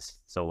highs.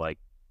 So like,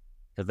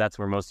 because that's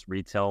where most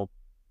retail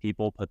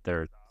people put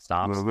their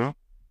stops.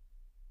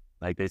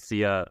 Like they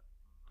see a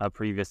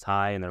previous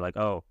high and they're like,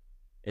 oh,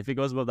 if it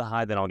goes above the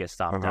high, then I'll get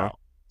stopped out.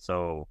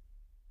 So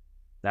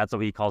that's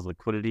what he calls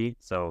liquidity.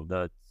 So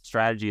the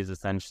strategy is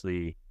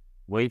essentially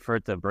wait for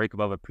it to break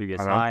above a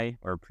previous high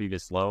or a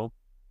previous low,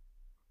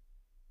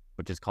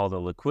 which is called a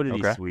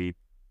liquidity sweep.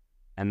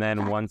 And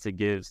then once it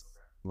gives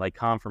like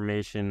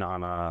confirmation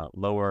on a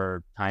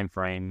lower time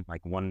frame,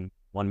 like 1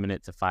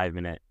 minute to 5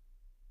 minute,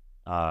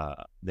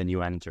 then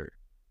you enter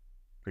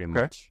pretty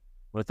much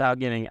without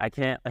getting, I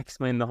can't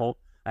explain the whole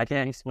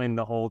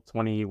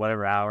 20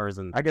 whatever hours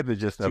and I get the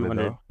gist of it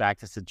though.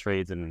 backtested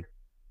trades and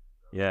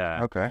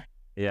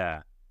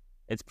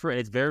it's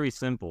very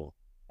simple.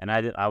 And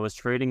I was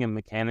trading him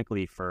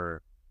mechanically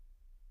for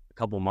a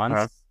couple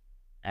months,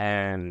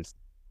 and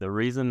the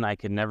reason I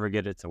could never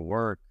get it to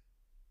work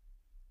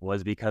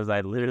was because I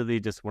literally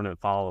just wouldn't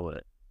follow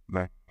it.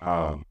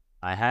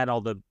 I had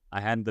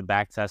the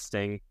back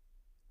testing.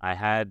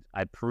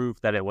 I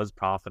proved that it was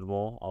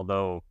profitable,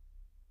 although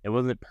it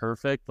wasn't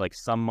perfect. Like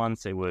some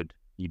months it would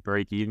be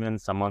break even,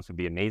 some months would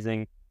be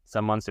amazing,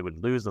 some months it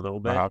would lose a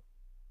little bit.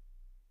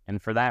 And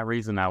for that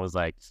reason, I was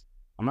like,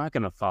 I'm not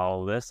going to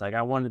follow this. Like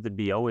I wanted to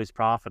be always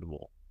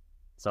profitable.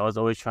 So I was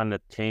always trying to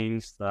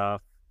change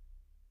stuff.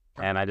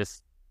 And I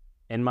just,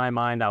 in my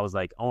mind, I was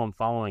like, oh, I'm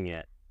following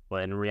it.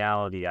 But in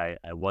reality, I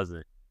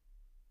wasn't.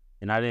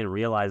 And I didn't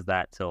realize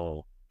that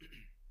till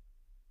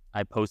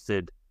I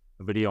posted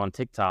a video on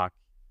TikTok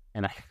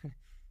and I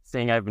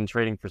saying I've been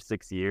trading for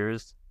 6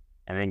 years,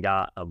 and then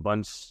got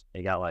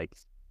like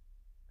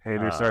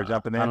haters start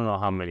jumping in. I don't know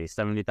how many,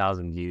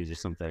 70,000 views or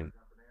something.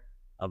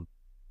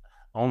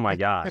 Oh my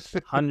gosh,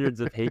 hundreds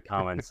of hate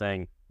comments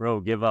saying, bro,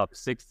 give up.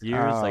 6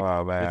 years,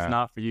 it's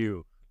not for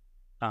you.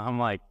 I'm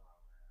like,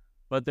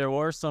 but there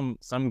were some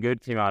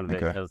good came out of it,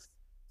 because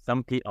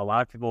a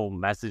lot of people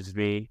messaged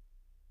me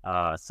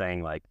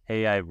saying like,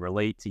 hey, I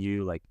relate to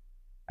you, like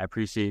I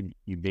appreciate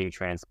you being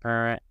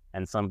transparent,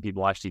 and some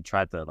people actually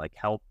tried to like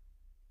help.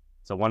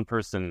 So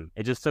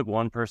it just took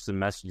one person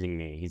messaging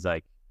me. He's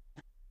like,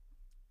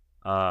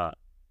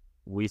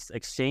 we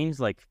exchanged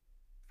like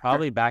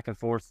probably back and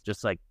forth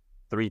just like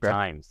 3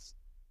 times.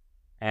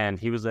 And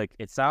he was like,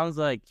 it sounds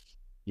like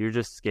you're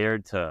just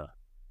scared to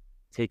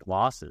take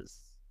losses.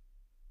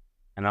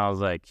 And I was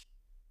like,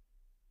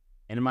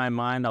 in my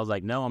mind, I was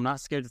like, no, I'm not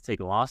scared to take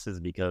losses,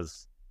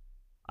 because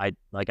I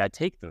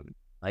take them.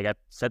 Like I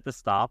set the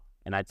stop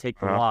and I take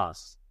the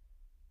loss.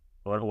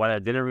 But what I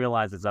didn't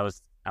realize is I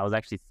was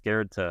actually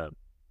scared to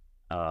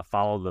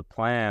follow the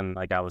plan.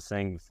 Like I was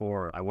saying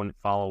before, I wouldn't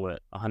follow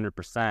it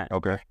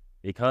 100%.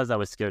 Because I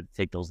was scared to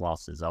take those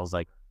losses. I was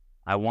like,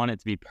 I want it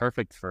to be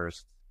perfect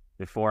first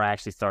before I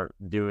actually start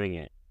doing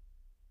it.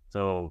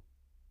 So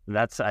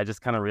I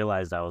just kind of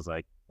realized, I was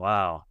like,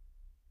 wow,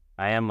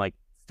 I am like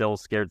still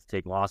scared to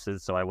take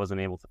losses. So I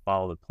wasn't able to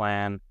follow the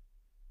plan.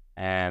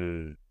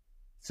 And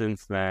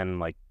since then,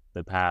 like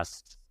the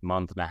past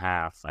month and a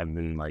half, I've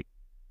been like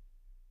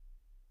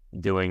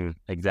doing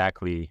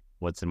exactly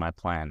what's in my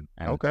plan.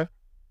 And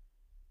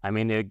I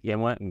mean, it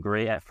went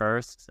great at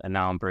first, and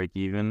now I'm break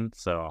even.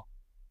 So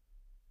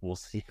we'll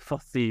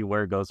see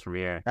where it goes from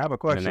here. I have a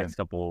question. In the next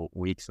couple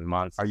weeks and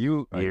months.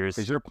 Years.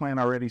 Is your plan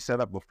already set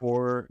up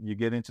before you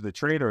get into the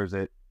trade, or is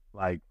it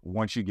like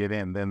once you get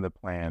in, then the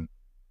plan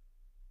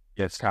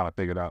gets kind of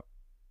figured out?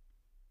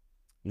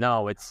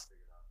 No, it's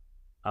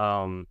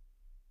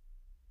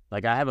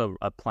like I have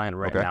a plan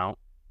right now.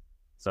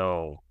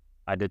 So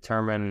I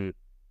determine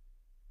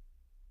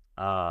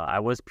I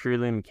was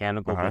purely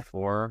mechanical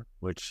before,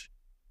 which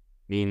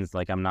means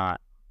like I'm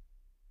not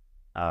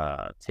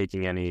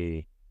taking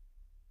any.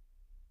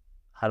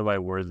 How do I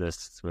word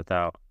this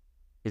without?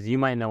 Because you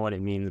might know what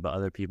it means, but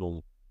other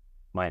people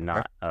might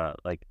not.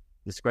 Like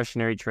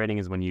discretionary trading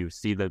is when you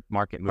see the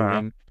market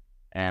moving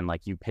and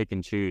like you pick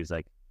and choose.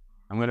 Like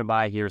I'm going to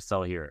buy here,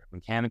 sell here.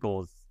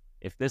 Mechanical is,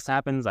 if this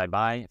happens, I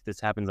buy. If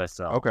this happens, I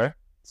sell.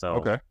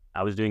 So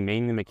I was doing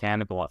mainly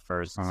mechanical at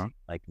first,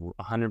 like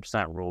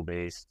 100% rule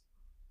based.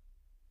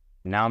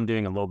 Now I'm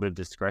doing a little bit of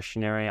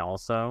discretionary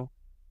also.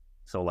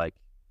 So like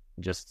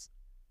just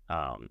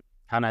kind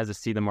of as I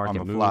see the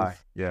market move. Fly.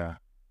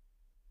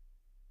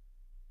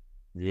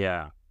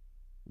 Yeah.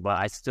 But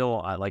I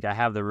still, I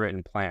have the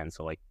written plan.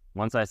 So like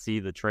once I see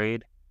the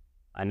trade,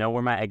 I know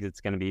where my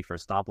exit's going to be for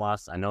stop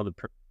loss. I know the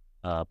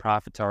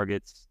profit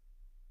targets,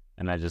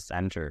 and I just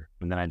enter.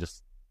 And then I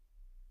just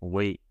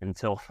wait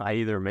until I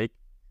either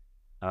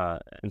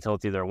until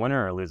it's either a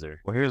winner or a loser.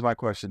 Well, here's my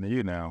question to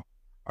you now.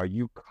 Are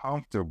you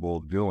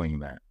comfortable doing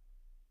that?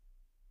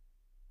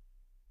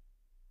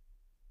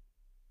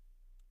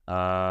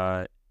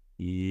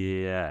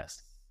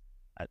 Yes.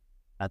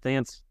 I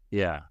think it's,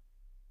 yeah.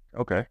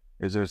 Okay.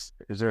 Is there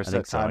a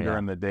set time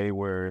during the day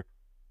where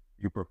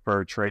you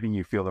prefer trading?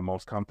 You feel the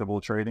most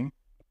comfortable trading?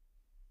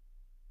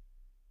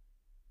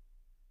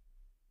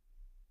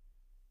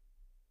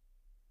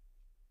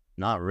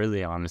 Not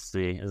really,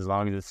 honestly. As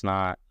long as it's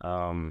not,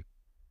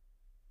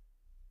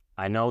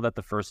 I know that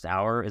the first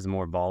hour is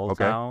more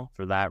volatile.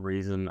 For that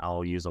reason,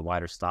 I'll use a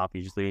wider stop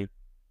usually.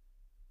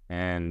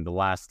 And the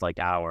last like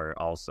hour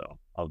also,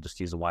 I'll just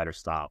use a wider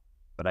stop.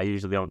 But I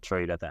usually don't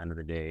trade at the end of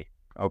the day.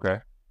 Okay.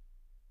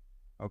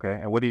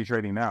 And what are you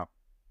trading now?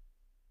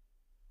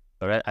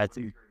 I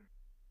think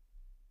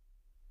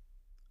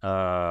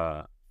I'm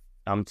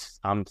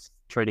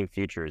trading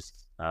futures.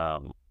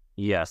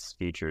 Yes,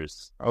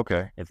 futures.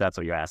 Okay. If that's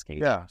what you're asking.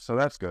 Yeah, so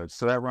that's good.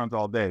 So that runs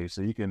all day.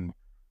 So you can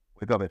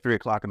wake up at 3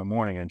 o'clock in the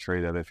morning and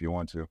trade that if you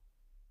want to.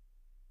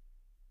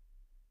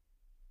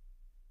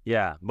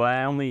 Yeah, but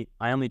I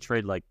only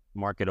trade like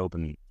market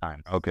open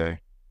times. Okay.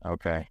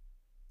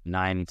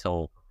 9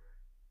 till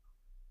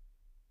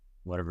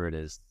whatever it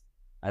is.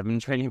 I've been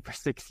trading for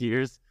 6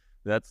 years.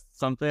 That's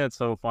something that's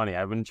so funny.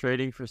 I've been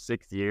trading for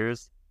 6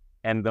 years,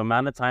 and the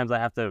amount of times I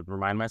have to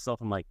remind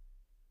myself, I'm like,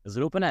 is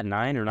it open at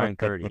 9 or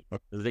 9:30?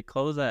 Does it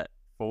close at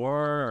 4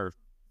 or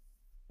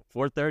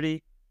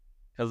 4:30?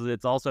 Because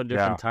it's also a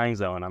different time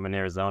zone. I'm in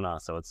Arizona,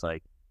 so it's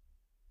like.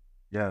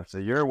 Yeah, so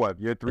you're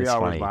what? You're 3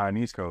 hours behind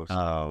East Coast.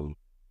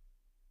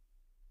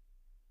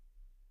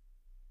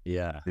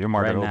 Yeah. Your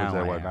market opens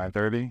at what,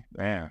 9:30?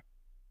 Man.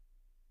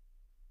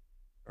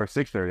 Or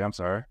 6:30, I'm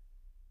sorry.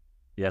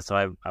 Yeah,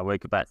 so I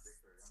wake up at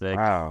 6.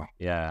 Wow.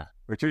 Yeah.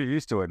 But you're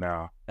used to it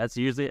now. That's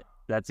usually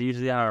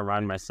how I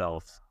remind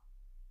myself.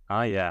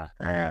 Oh, yeah.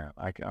 Man,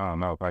 I don't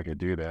know if I could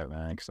do that,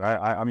 man. Because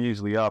I'm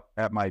usually up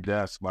at my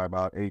desk by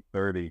about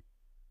 8:30.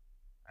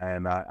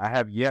 And I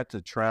have yet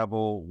to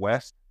travel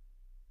west,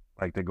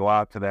 like to go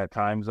out to that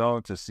time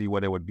zone to see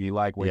what it would be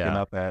like waking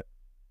up at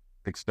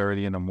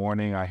 6:30 in the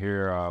morning. I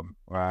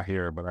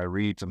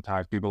read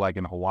sometimes people like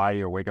in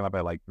Hawaii are waking up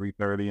at like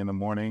 3:30 in the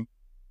morning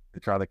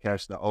to try to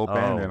catch the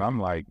open. And I'm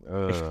like, I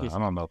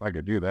don't know if I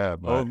could do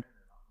that, but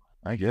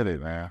I get it,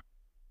 man.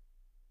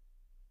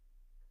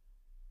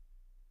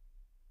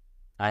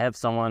 I have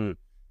someone,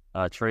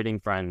 a trading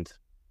friend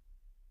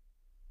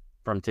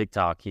from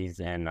TikTok. He's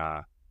in,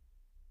 I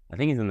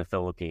think he's in the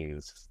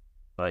Philippines,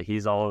 but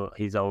he's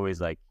always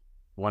like,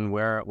 when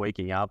we're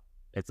waking up,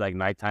 it's like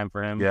nighttime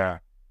for him. Yeah.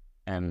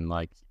 And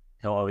like,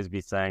 he'll always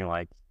be saying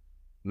like,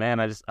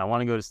 man, I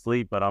want to go to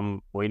sleep, but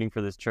I'm waiting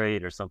for this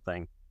trade or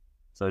something.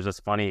 So it's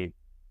just funny,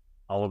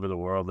 all over the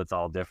world, it's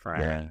all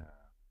different. Yeah.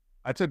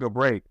 I took a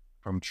break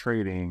from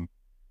trading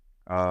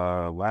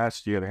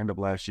last year, the end of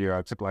last year.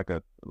 I took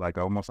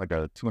almost like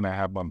a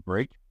 2.5 month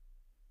break.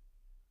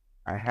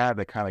 I had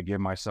to kind of give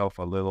myself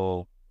a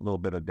little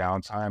bit of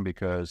downtime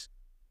because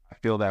I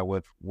feel that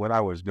with what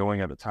I was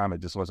doing at the time,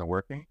 it just wasn't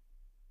working.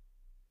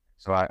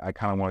 So I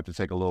kind of wanted to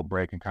take a little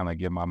break and kind of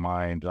give my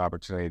mind the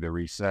opportunity to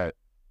reset.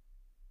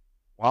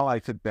 While I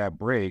took that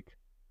break,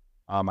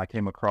 I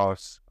came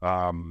across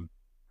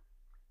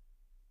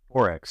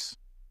Forex.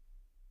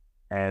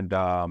 And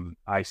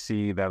I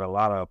see that a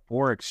lot of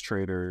Forex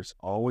traders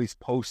always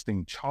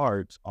posting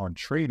charts on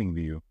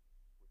TradingView,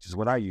 which is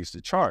what I use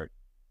to chart.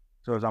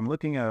 So as I'm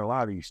looking at a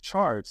lot of these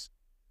charts,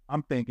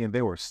 I'm thinking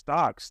they were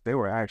stocks. They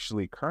were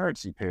actually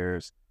currency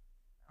pairs.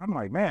 I'm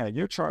like, man,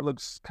 your chart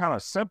looks kind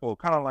of simple,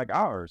 kind of like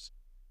ours.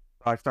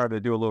 So I started to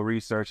do a little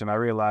research, and I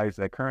realized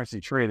that currency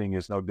trading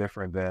is no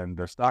different than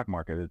the stock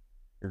market.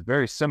 It's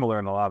very similar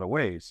in a lot of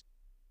ways.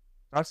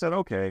 So I said,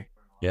 okay,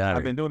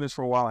 I've been doing this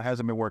for a while. It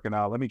hasn't been working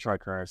out. Let me try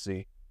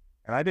currency.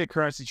 And I did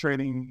currency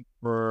trading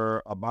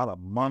for about a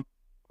month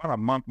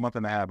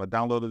and a half. I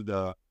downloaded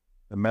the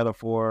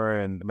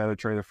Metafor and the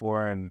MetaTrader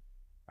 4, and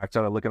I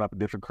started looking up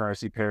different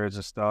currency pairs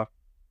and stuff.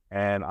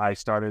 And I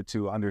started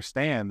to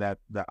understand that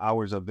the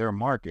hours of their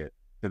market,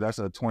 because that's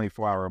a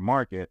 24-hour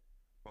market,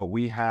 but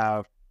we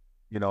have,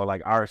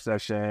 like our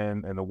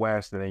session in the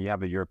West, and then you have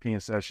the European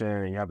session,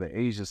 and you have the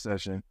Asia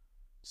session.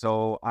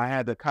 So I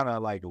had to kind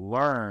of like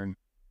learn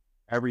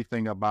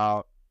everything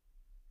about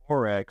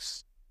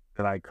Forex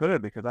that I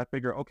could, because I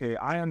figure, okay,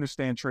 I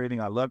understand trading.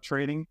 I love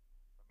trading.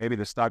 Maybe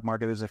the stock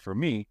market isn't for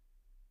me.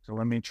 So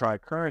let me try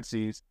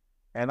currencies.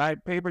 And I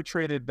paper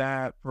traded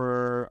that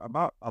for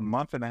about a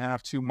month and a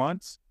half, 2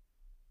 months,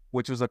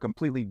 which was a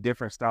completely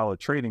different style of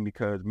trading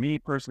because me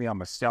personally,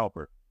 I'm a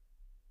scalper.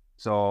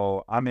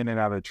 So I'm in and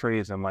out of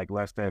trades in like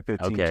less than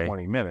 15,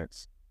 20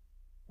 minutes.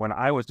 When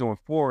I was doing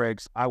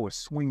Forex, I was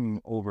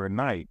swinging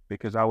overnight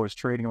because I was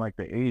trading like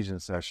the Asian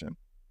session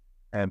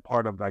and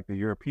part of like the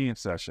European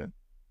session.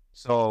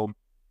 So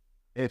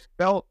it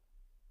felt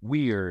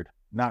weird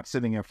not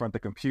sitting in front of the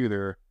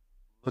computer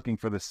looking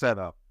for the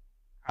setup,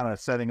 kind of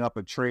setting up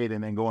a trade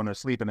and then going to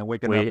sleep and then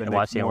waking up the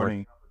next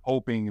morning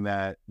hoping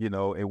that,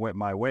 it went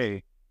my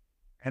way.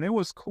 And it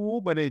was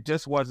cool, but it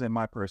just wasn't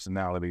my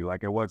personality.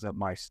 Like it wasn't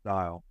my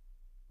style.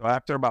 So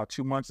after about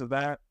 2 months of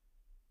that,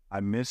 I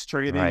missed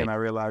trading and I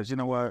realized, you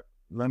know what,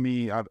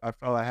 I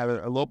felt I had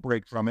a little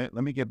break from it.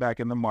 Let me get back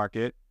in the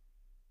market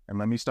and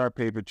let me start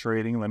paper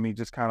trading. Let me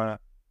just kind of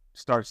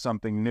start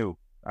something new.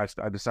 I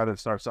decided to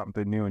start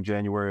something new in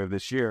January of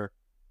this year.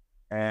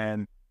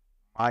 And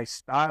my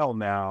style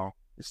now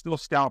is still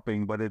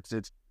scalping, but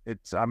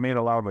I made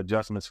a lot of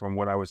adjustments from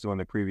what I was doing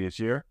the previous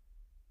year.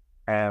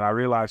 And I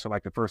realized for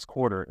like the first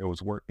quarter, it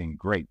was working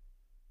great.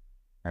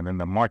 And then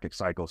the market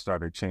cycle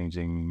started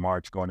changing,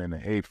 March going into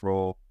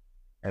April.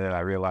 And then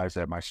I realized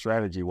that my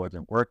strategy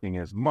wasn't working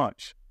as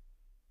much.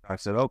 I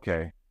said,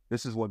 okay,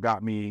 this is what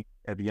got me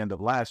at the end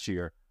of last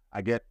year.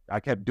 I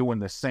kept doing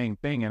the same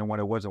thing. And when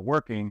it wasn't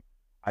working,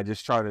 I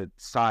just tried to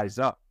size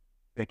up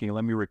thinking,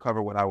 let me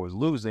recover what I was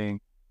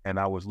losing. And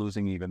I was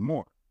losing even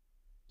more.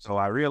 So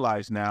I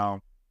realize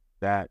now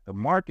that the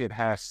market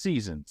has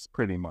seasons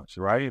pretty much,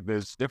 right?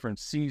 There's different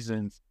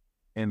seasons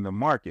in the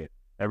market.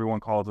 Everyone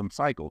calls them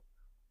cycles,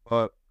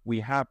 but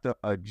we have to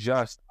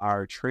adjust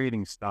our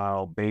trading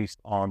style based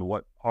on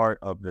what part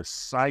of the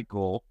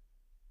cycle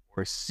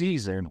or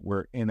season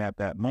we're in at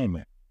that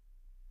moment.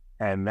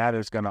 And that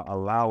is going to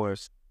allow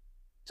us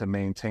to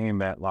maintain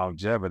that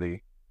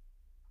longevity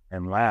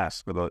and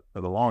last for the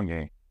long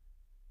game.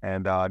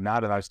 And now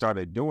that I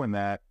started doing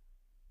that,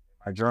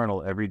 my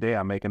journal every day,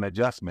 I make an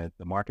adjustment.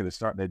 The market is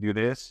starting to do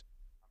this.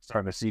 I'm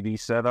starting to see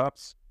these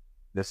setups.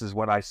 This is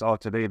what I saw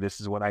today. This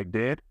is what I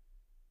did.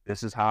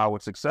 This is how I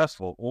was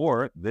successful,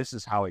 or this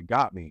is how it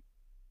got me.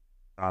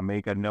 I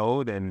make a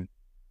note, and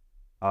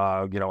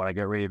when I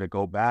get ready to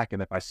go back,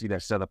 and if I see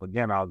that setup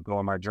again, I'll go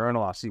in my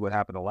journal. I'll see what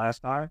happened the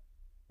last time,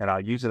 and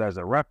I'll use it as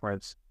a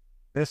reference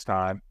this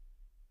time,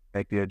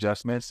 make the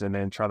adjustments, and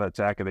then try to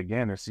attack it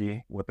again and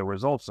see what the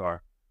results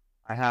are.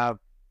 I have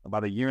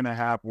about 1.5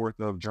 years worth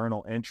of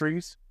journal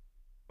entries,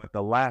 but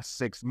the last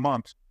 6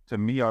 months to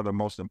me are the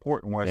most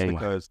important ones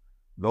because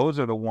those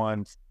are the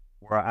ones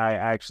where I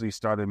actually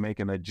started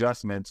making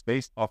adjustments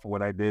based off of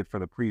what I did for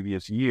the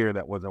previous year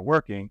that wasn't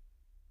working.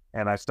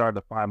 And I started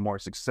to find more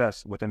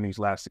success within these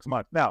last 6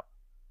 months. Now,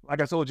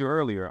 like I told you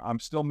earlier, I'm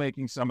still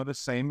making some of the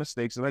same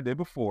mistakes that I did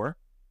before,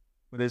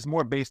 but it's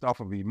more based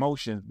off of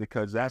emotions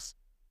because that's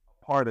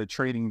a part of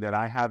trading that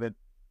I haven't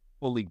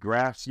fully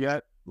grasped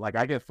yet. Like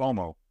I get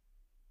FOMO.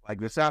 Like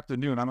this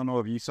afternoon, I don't know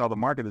if you saw the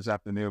market this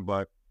afternoon,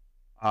 but,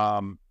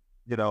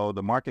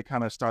 the market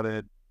kind of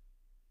started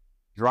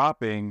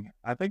dropping.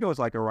 I think it was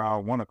like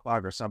around 1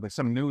 o'clock or something.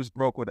 Some news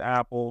broke with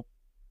Apple.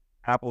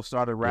 Apple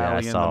started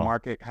rallying. The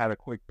market had a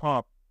quick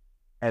pump,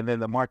 and then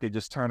the market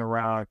just turned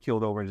around,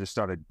 killed over, and just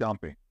started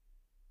dumping.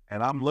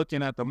 And I'm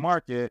looking at the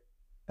market,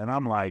 and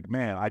I'm like,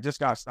 man, I just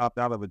got stopped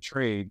out of a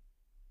trade.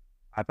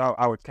 I thought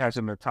I was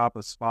catching the top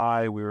of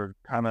SPY. We were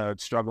kind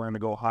of struggling to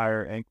go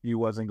higher. NQ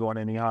wasn't going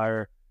any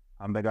higher.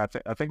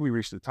 I think we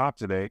reached the top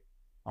today.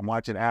 I'm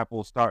watching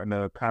Apple starting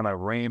to kind of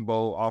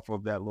rainbow off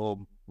of that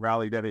little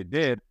rally that it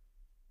did.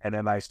 And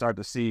then I start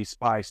to see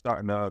SPY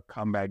starting to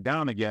come back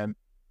down again.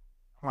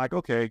 I'm like,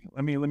 okay,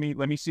 let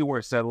me see where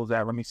it settles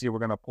at. Let me see if we're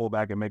gonna pull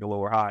back and make a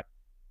lower high.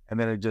 And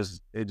then it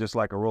just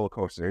like a roller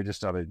coaster. It just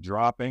started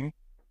dropping.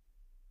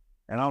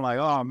 And I'm like,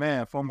 oh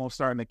man, FOMO's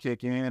starting to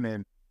kick in.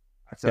 And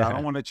I said, I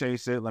don't want to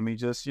chase it. Let me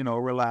just,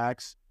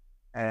 relax.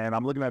 And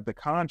I'm looking at the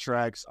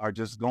contracts are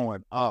just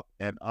going up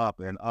and up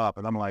and up.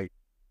 And I'm like,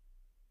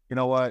 you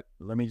know what?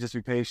 Let me just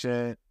be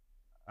patient.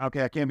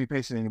 Okay, I can't be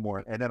patient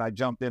anymore. And then I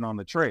jumped in on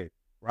the trade,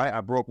 right? I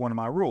broke one of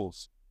my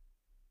rules.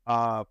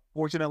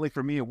 Fortunately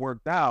for me, it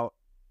worked out.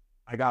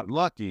 I got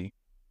lucky,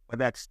 but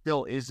that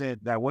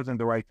wasn't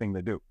the right thing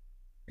to do.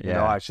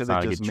 I should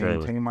have just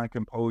maintained my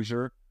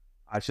composure.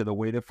 I should have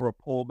waited for a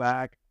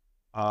pullback.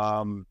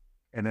 And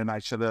then I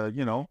should have,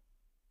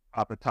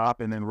 popped the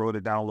top and then rode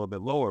it down a little bit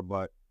lower.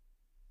 But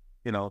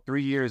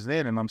 3 years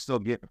in and I'm still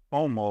getting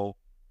FOMO,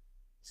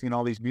 seeing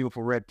all these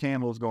beautiful red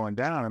candles going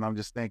down. And I'm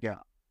just thinking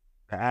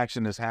the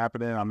action is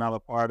happening. I'm not a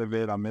part of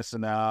it. I'm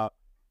missing out.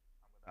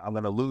 I'm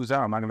going to lose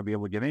out. I'm not going to be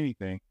able to get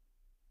anything.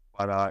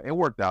 But it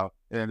worked out.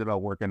 It ended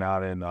up working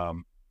out. And I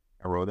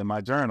wrote in my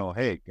journal,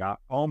 hey,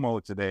 got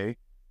FOMO today.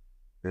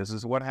 This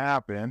is what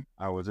happened.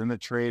 I was in the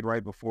trade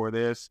right before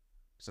this.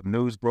 Some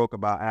news broke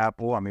about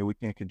Apple. I mean, we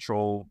can't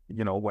control,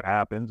 what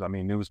happens. I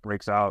mean, news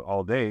breaks out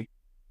all day.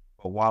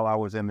 But while I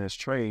was in this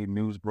trade,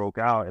 news broke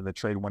out and the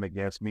trade went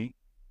against me,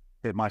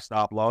 hit my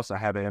stop loss. I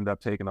had to end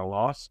up taking a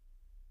loss.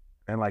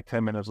 And like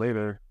 10 minutes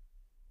later,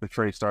 the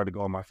trade started to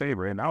go in my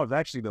favor. And that was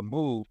actually the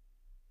move.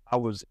 I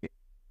was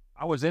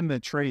in the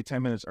trade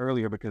 10 minutes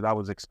earlier because I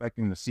was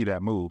expecting to see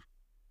that move.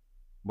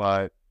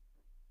 But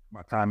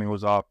my timing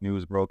was off.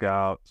 News broke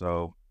out.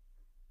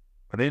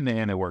 But in the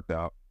end, it worked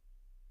out.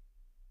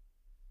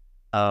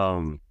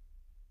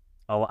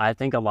 I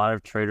think a lot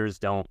of traders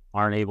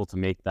aren't able to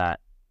make that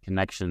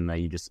connection that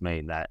you just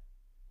made, that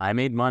I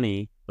made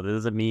money, but it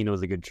doesn't mean it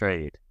was a good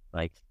trade.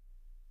 Like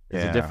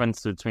there's a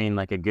difference between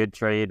like a good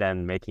trade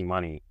and making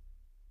money.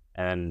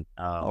 And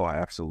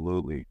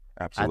absolutely.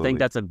 I think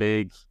that's a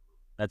big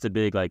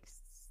like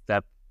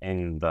step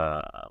in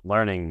the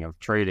learning of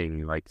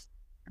trading, like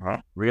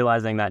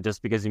realizing that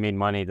just because you made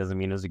money doesn't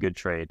mean it was a good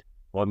trade.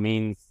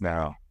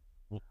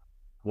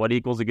 What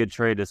equals a good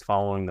trade is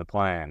following the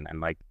plan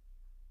and like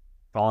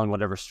following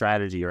whatever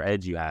strategy or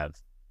edge you have.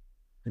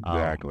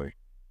 Exactly.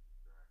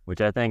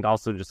 Which I think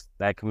also just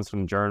that comes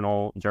from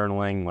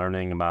journaling,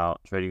 learning about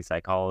trading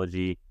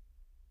psychology.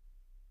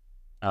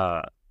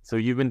 So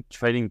you've been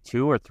trading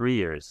 2 or 3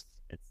 years?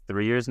 It's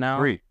 3 years now?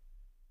 3.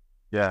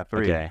 Yeah,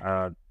 3. Okay.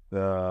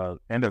 The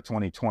end of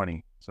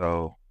 2020.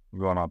 So we're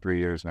going on 3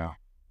 years now.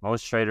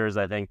 Most traders,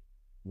 I think,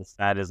 the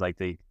stat is like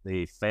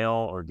they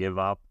fail or give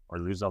up or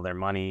lose all their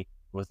money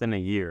within a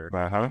year.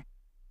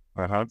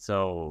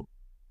 So,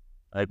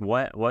 like,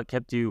 what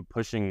kept you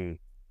pushing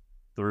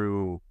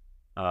through,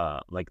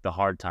 like the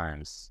hard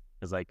times?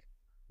 Because like,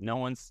 no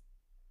one's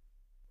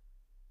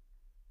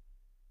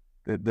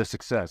the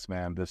success,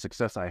 man. The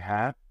success I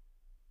had.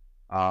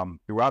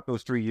 Throughout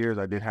those 3 years,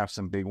 I did have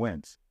some big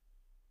wins.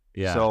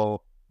 Yeah.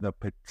 So the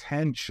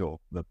potential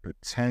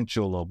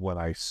of what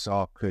I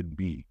saw could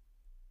be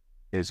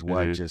is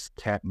what just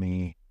kept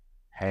me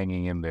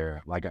hanging in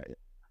there. Like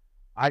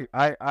I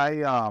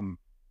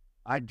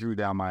drew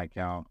down my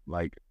account,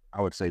 like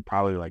I would say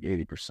probably like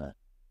 80%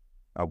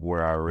 of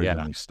where I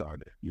originally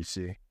started, you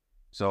see?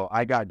 So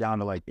I got down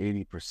to like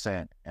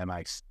 80% and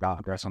I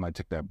stopped. That's when I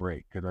took that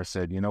break, because I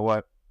said, you know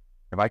what?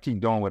 If I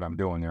keep doing what I'm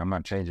doing and I'm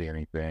not changing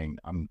anything,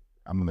 I'm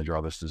going to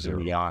draw this to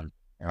zero and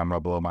I'm going to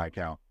blow my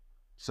account.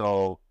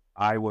 So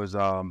I was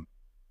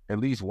at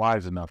least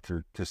wise enough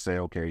to say,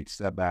 okay,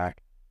 step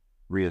back,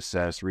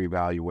 reassess,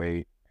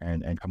 reevaluate,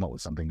 and come up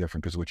with something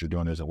different, because what you're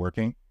doing isn't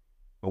working.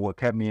 But what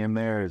kept me in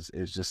there is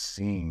just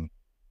seeing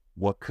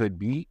what could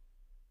be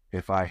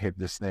if I hit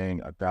this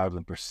thing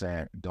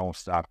 1,000%, don't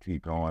stop,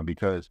 keep going.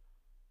 Because,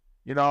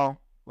 you know,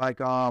 like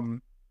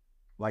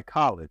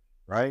college,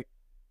 right?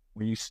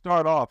 When you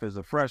start off as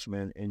a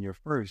freshman in your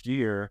first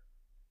year,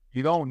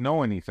 you don't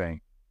know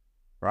anything,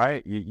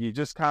 right? You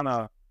just kind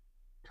of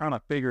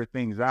figure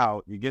things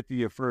out. You get to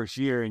your first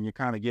year and you're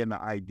kind of getting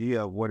an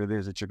idea of what it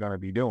is that you're going to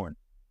be doing.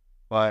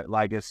 But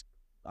like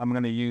I'm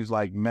going to use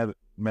like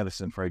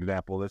medicine, for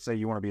example. Let's say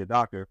you want to be a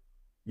doctor.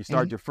 You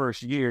start your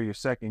first year, your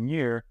second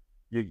year,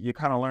 you're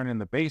kind of learning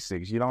the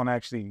basics. You don't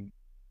actually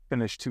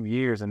finish 2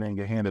 years and then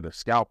get handed a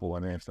scalpel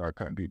and then start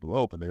cutting people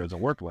open. It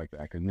doesn't work like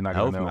that, because you're not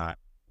going to know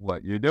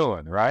what you're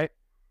doing, right?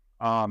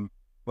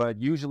 But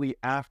usually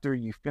after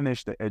you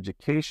finish the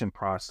education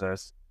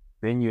process,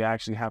 then you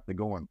actually have to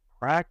go and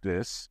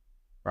practice,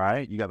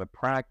 right? You got to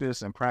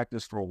practice and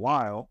practice for a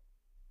while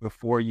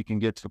before you can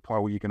get to the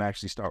part where you can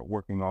actually start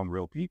working on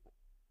real people.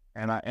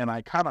 And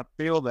I kind of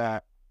feel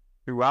that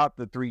throughout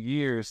the 3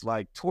 years,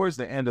 like towards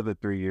the end of the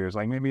 3 years,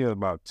 like maybe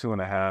about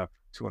 2.5,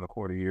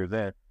 2.25 years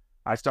in,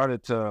 I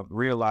started to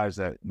realize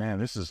that, man,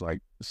 this is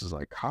like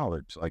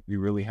college. Like you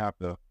really have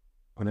to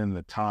put in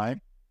the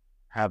time,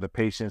 have the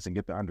patience, and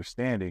get the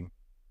understanding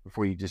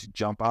before you just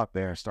jump out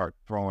there and start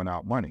throwing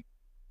out money,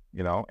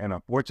 you know? And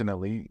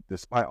unfortunately,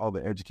 despite all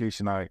the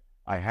education I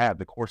had,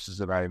 the courses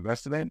that I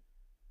invested in,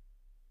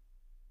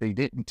 they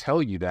didn't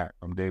tell you that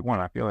from day one.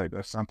 I feel like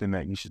that's something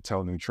that you should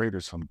tell new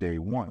traders from day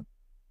one.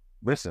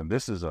 Listen,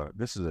 this is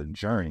a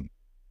journey.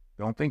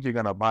 Don't think you're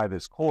going to buy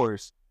this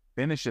course,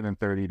 finish it in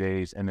 30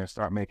 days, and then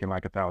start making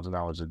like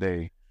 $1,000 a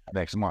day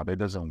next month. It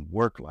doesn't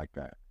work like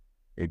that.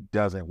 It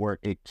doesn't work.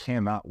 It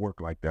cannot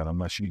work like that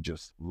unless you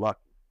just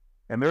lucky.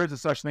 And there is a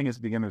such thing as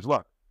beginner's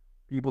luck.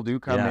 People do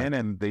come in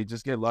and they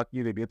just get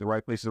lucky. They be at the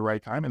right place at the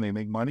right time and they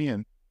make money,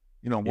 and,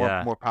 you know,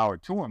 more power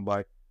to them.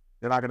 But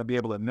they're not going to be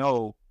able to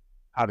know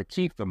how to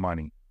keep the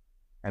money.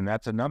 And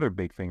that's another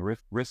big thing.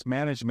 Risk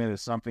management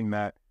is something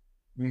that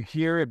you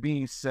hear it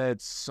being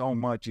said so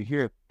much. You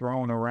hear it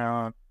thrown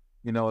around.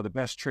 You know, the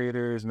best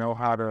traders know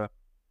how to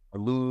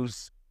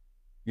lose,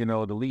 you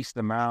know, the least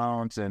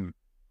amounts, and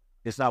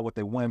it's not what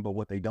they win, but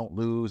what they don't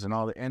lose and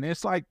all that. And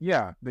it's like,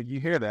 yeah, but you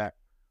hear that,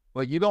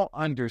 but you don't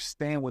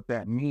understand what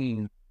that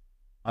means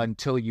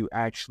until you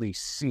actually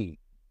see.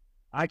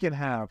 I can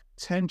have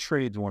 10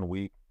 trades one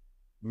week,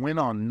 win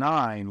on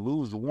 9,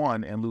 lose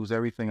 1, and lose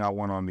everything I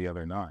won on the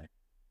other 9.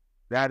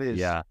 That is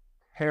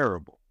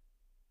terrible.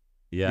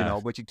 Yeah. You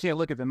know, but you can't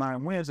look at the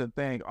 9 wins and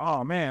think,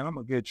 oh man, I'm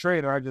a good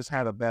trader. I just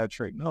had a bad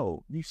trade.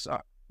 No, you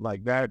suck.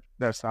 Like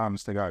that's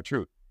honest to God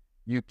truth.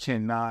 You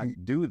cannot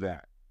do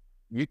that.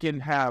 You can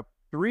have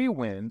 3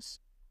 wins,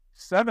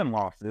 7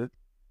 losses,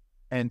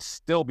 and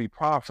still be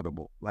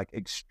profitable, like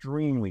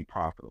extremely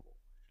profitable,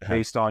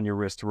 based on your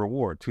risk to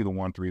reward,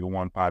 2-to-1,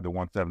 3-to-1,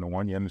 5-to-1,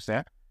 7-to-1. You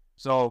understand?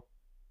 So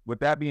with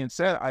that being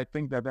said, I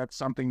think that that's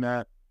something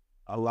that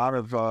a lot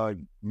of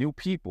new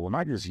people,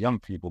 not just young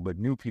people, but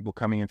new people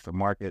coming into the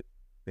market,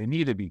 they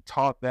need to be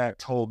taught that,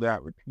 told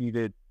that,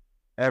 repeated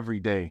every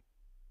day.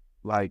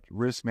 Like,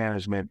 risk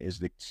management is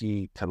the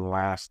key to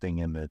lasting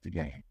in the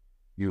game.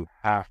 You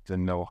have to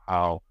know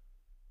how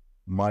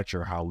much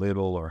or how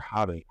little or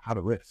how to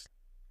risk,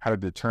 how to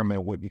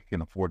determine what you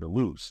can afford to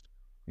lose.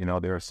 You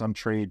know, there are some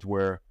trades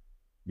where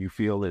you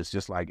feel it's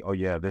just like, oh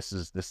yeah, this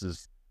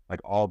is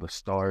like all the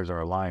stars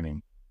are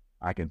aligning.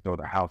 I can throw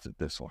the house at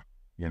this one,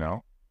 you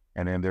know?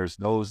 And then there's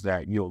those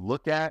that you'll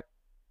look at,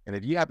 and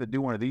if you have to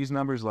do one of these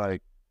numbers,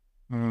 like,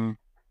 I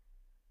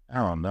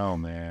don't know,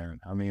 man.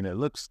 I mean, it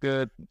looks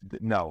good.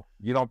 No,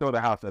 you don't throw the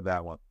house at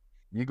that one.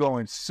 You go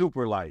in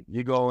super light.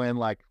 You go in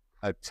like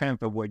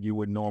 1/10 of what you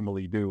would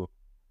normally do.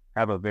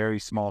 Have a very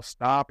small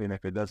stop, and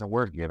if it doesn't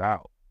work, get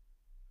out.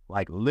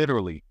 Like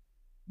literally,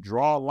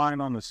 draw a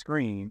line on the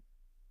screen.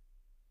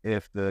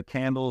 If the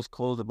candles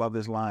close above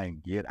this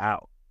line, get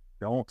out.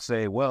 Don't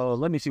say, well,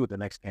 let me see what the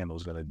next candle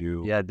is going to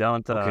do. Yeah,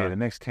 don't. Okay, the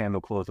next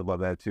candle closed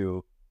above that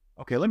too.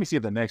 Okay, let me see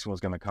if the next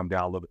one's going to come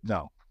down a little bit.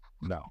 No.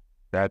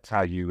 That's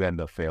how you end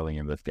up failing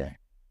in this game.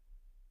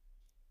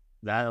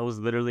 That was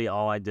literally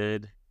all I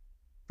did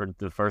for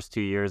the first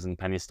 2 years in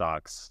penny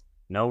stocks.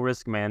 No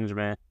risk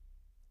management.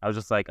 I was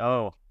just like,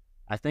 oh,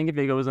 I think if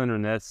it goes under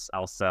this,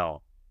 I'll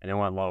sell. And it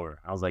went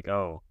lower. I was like,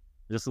 oh,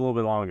 just a little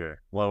bit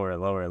longer. Lower.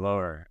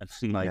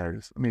 And like,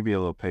 let me be a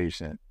little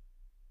patient.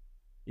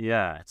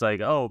 yeah, it's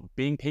like, oh,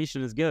 being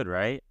patient is good,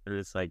 right? And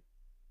it's like,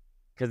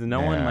 because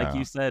no one, like you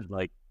Yeah. said,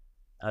 like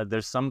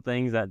there's some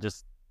things that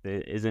just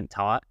isn't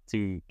taught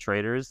to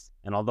traders.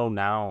 And although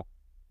now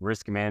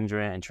risk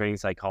management and trading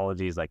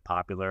psychology is like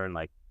popular and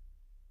like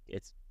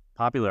it's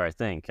popular, I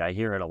think I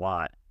hear it a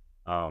lot.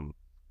 Um,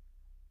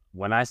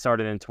 when I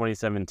started in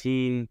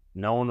 2017,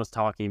 no one was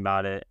talking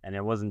about it, and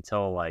it wasn't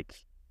until like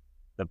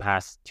the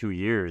past 2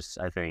 years,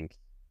 I think,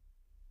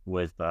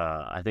 with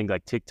I think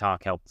like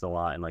TikTok helps a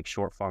lot and like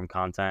short form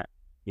content.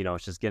 You know,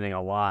 it's just getting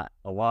a lot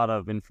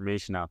of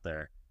information out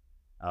there,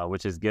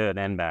 which is good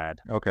and bad.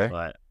 Okay.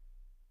 But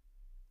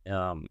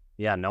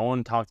yeah, no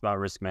one talked about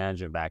risk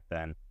management back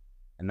then,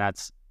 and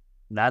that's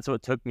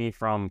what took me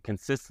from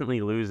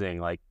consistently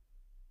losing, like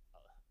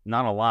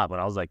not a lot, but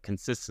I was like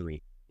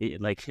consistently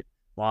like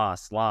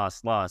loss,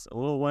 loss, loss, a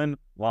little win,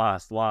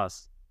 loss,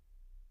 loss,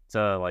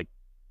 to like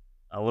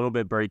a little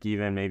bit break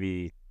even,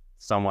 maybe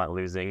somewhat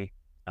losing.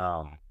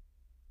 Um,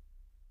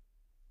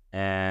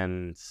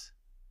 and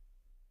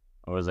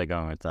where was I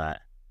going with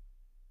that?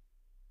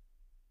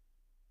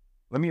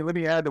 Let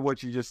me add to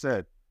what you just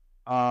said.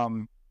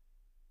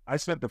 I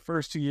spent the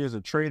first 2 years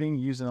of trading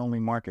using only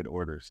market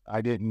orders.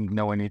 I didn't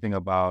know anything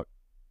about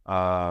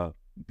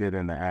bid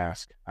and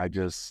ask. I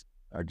just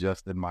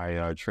adjusted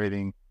my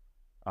trading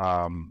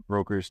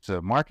brokers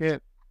to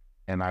market,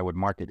 and I would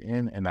market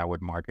in and I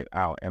would market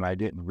out. And I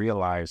didn't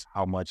realize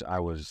how much I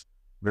was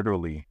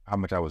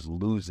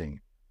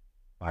losing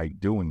by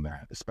doing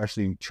that,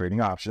 especially trading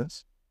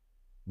options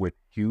with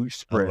huge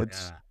Oh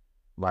spreads, yeah.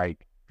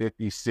 like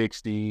 50,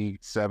 60,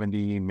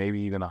 70, maybe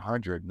even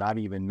 100, not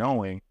even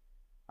knowing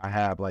I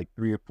have like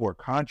 3 or 4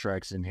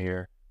 contracts in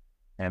here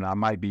and I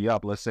might be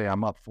up, let's say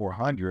I'm up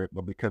 400,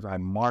 but because I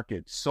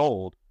market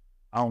sold,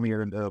 I only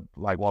end up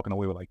like walking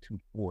away with like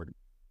 240.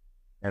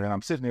 And then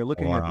I'm sitting there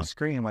looking at the Wow.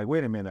 screen like,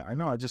 wait a minute, I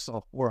know I just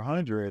saw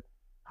 400.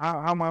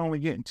 How am I only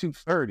getting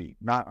 230?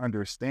 Not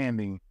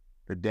understanding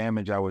the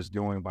damage I was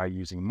doing by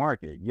using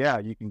market. Yeah,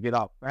 you can get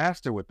out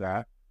faster with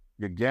that.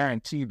 You're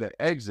guaranteed the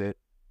exit,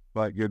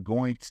 but you're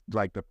going to,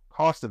 like, the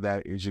cost of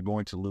that is you're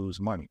going to lose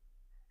money.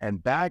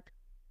 And back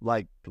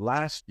like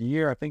last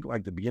year, I think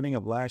like the beginning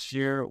of last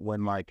year,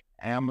 when like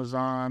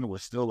Amazon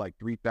was still like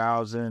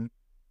 3,000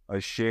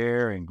 a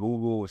share and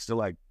Google was still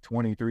like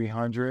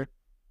 2,300,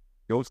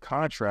 those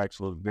contracts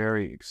were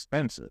very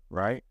expensive,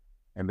 right?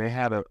 And they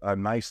had a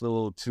nice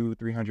little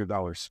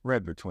 $200-$300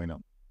 spread between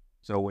them.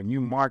 So when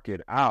you mark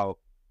it out,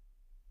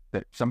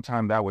 that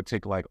sometimes that would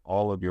take like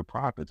all of your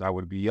profits. I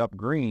would be up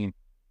green,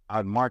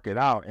 I'd mark it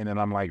out, and then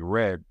I'm like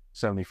red,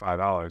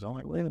 $75. I'm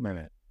like, wait a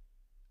minute,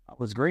 I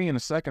was green a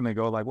second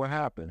ago. Like, what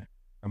happened?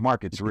 The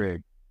market's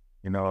rigged.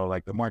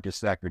 Like the market's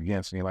stacked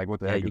against me. Like, what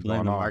the Yeah, heck you is blame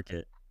going the on?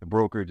 market. The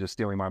broker just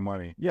stealing my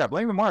money. Yeah,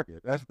 blame the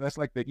market. That's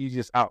like the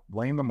easiest out.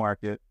 Blame the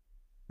market.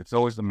 It's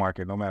always the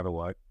market, no matter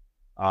what.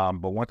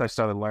 But once I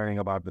started learning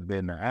about the bid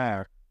and the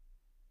ask,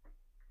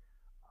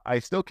 I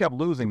still kept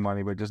losing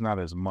money, but just not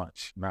as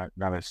much, not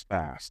as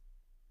fast.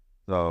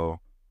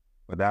 So,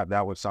 but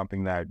that was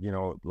something that,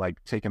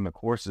 like taking the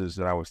courses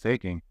that I was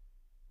taking,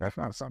 that's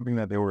not something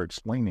that they were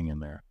explaining in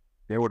there.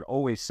 They would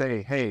always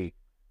say, hey,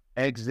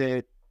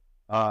 exit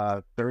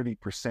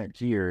 30%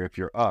 here if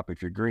you're up.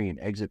 If you're green,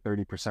 exit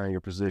 30% of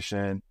your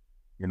position,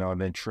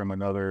 and then trim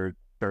another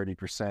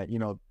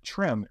 30%,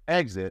 trim,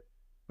 exit,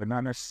 but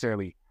not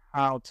necessarily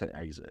how to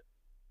exit.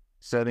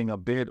 Setting a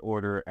bid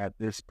order at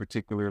this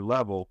particular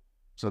level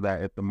so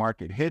that if the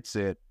market hits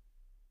it,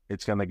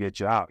 it's going to get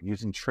you out.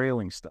 Using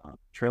trailing stop.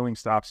 Trailing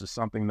stops is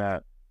something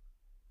that,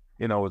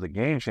 was a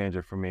game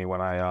changer for me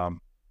when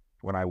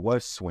I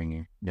was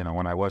swinging.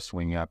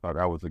 I thought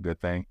that was a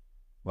good thing.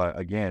 But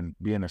again,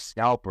 being a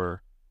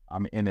scalper,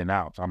 I'm in and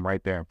out. So I'm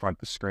right there in front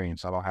of the screen.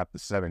 So I don't have to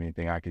set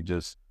anything. I could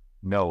just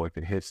know if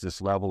it hits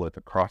this level, if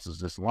it crosses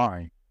this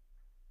line,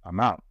 I'm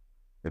out.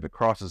 If it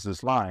crosses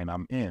this line,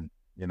 I'm in,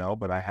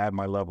 but I had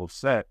my level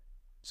set.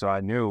 So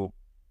I knew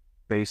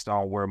based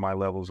on where my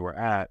levels were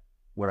at,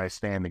 what I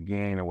stand to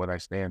gain and what I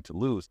stand to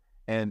lose.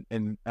 And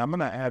I'm going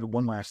to add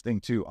one last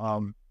thing too.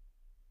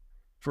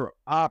 For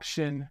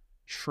option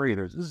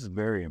traders, this is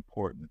very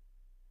important.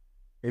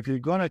 If you're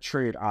going to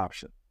trade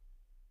options,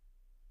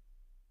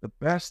 the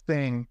best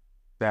thing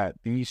that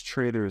these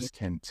traders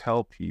can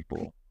tell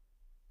people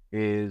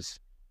is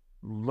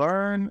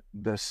learn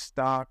the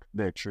stock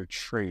that you're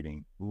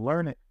trading.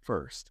 Learn it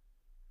first.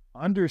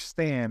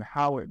 Understand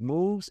how it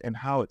moves and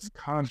how its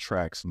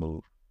contracts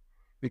move.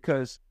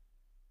 Because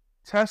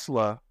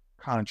Tesla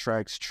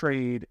contracts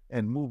trade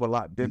and move a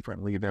lot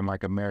differently than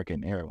like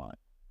American Airlines.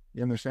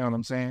 You understand what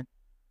I'm saying?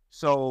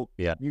 So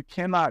Yeah. you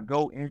cannot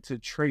go into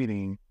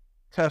trading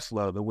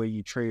Tesla the way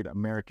you trade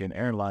American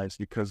Airlines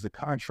because the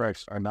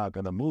contracts are not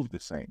going to move the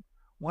same.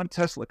 One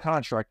Tesla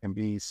contract can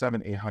be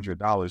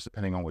 $700-$800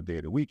 depending on what day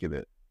of the week it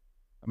is.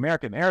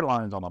 American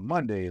Airlines on a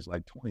Monday is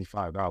like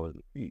 $25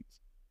 a piece.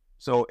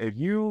 So if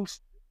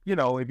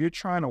if you're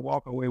trying to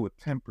walk away with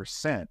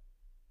 10%,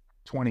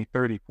 20,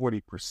 30,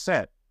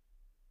 40%,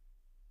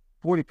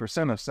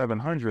 40% of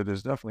 700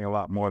 is definitely a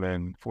lot more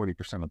than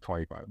 40% of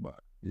 $25.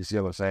 You see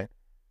what I'm saying?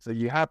 So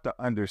you have to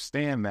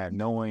understand that,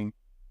 knowing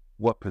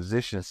what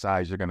position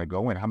size you're going to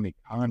go in, how many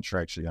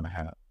contracts you're going to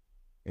have.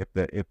 If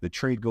the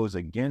trade goes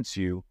against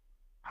you,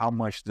 how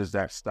much does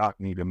that stock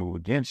need to move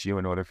against you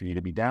in order for you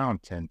to be down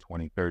 10,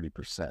 20,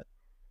 30%?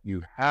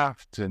 You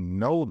have to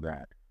know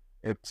that.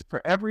 If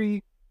for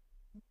every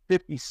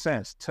 50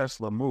 cents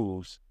Tesla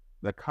moves,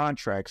 the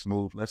contracts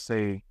move, let's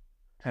say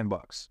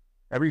 $10.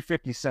 Every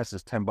 50 cents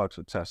is $10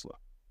 with Tesla,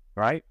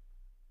 right?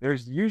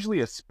 There's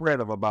usually a spread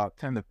of about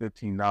 $10 to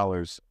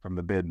 $15 from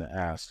the bid and the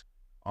ask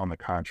on the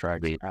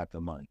contracts at the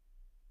money.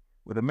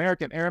 With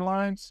American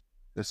Airlines,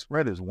 the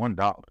spread is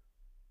 $1.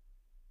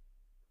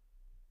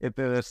 If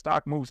the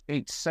stock moves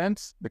 8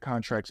 cents, the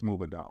contracts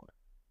move $1.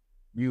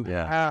 You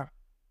have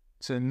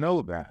to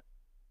know that,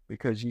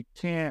 because you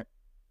can't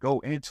go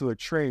into a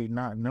trade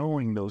not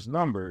knowing those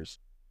numbers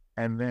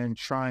and then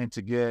trying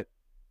to get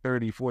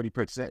 30,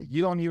 40%.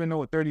 You don't even know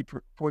what 30,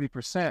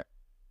 40%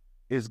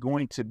 is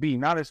going to be,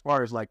 not as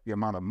far as like the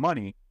amount of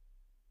money,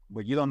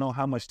 but you don't know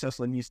how much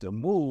Tesla needs to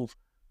move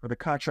for the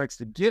contracts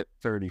to get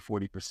 30,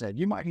 40%.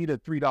 You might need a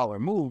 $3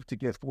 move to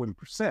get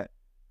 40%.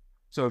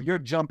 So if you're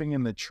jumping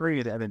in the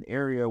trade at an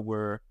area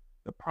where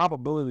the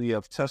probability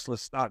of Tesla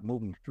stock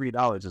moving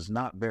 $3 is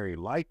not very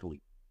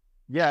likely,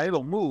 yeah,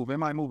 it'll move. It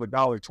might move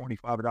 $1.25,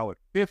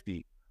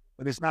 $1.50,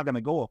 but it's not going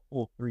to go a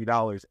full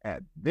 $3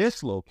 at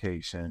this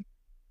location.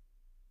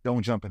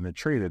 Don't jump in the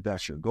trade if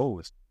that's your goal,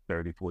 is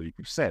 30,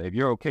 40%. If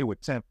you're okay with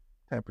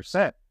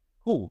 10%,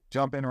 cool,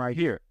 jump in right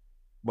here.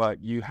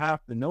 But you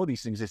have to know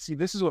these things. And see,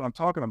 this is what I'm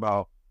talking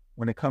about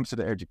when it comes to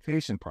the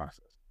education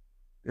process.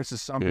 This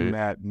is something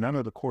that none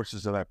of the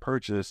courses that I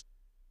purchased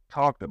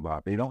talked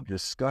about. They don't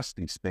discuss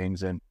these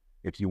things. And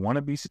if you want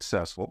to be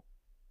successful,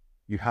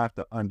 you have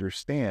to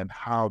understand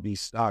how these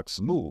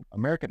stocks move.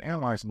 American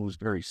Airlines moves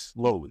very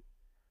slowly.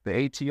 The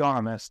ATR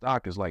on that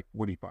stock is like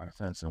 45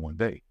 cents in one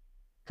day.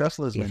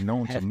 Tesla has been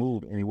known to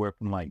move anywhere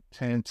from like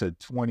 10 to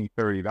 20,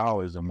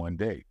 $30 in one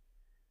day.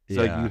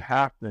 So you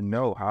have to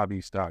know how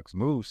these stocks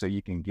move so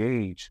you can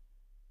gauge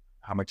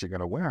how much you're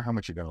going to win or how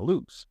much you're going to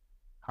lose,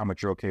 how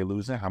much you're okay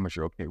losing, how much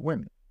you're okay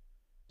winning.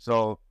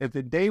 So if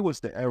the day was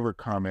to ever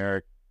come,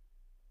 Eric,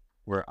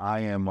 where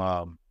I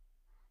am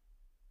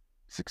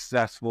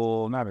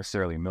successful, not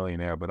necessarily a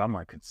millionaire, but I'm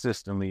like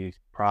consistently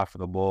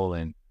profitable,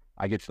 and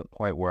I get to the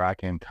point where I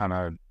can kind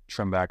of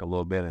trim back a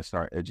little bit and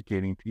start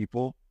educating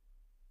people,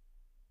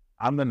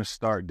 I'm going to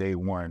start day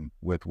one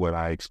with what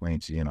I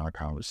explained to you in our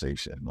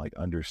conversation, like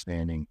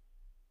understanding,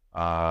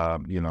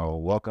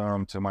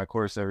 welcome to my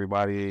course,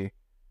 everybody.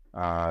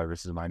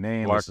 This is my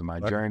name. This is my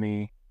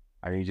journey.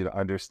 I need you to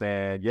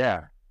understand,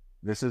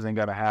 this isn't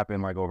going to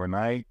happen like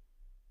overnight.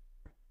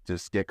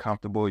 Just get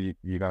comfortable.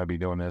 You're going to be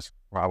doing this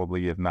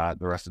probably, if not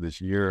the rest of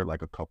this year,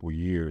 like a couple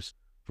years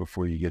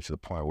before you get to the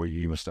point where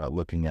you even start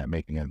looking at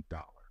making $1.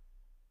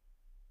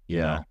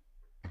 Yeah.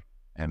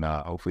 And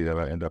hopefully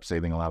that'll end up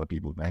saving a lot of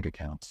people's bank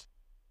accounts.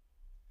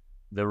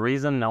 The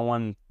reason no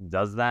one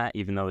does that,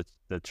 even though it's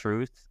the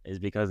truth, is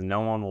because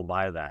no one will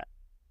buy that.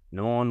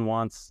 Everyone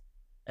wants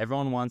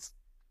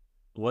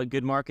what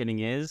good marketing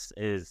is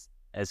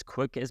as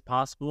quick as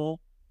possible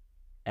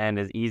and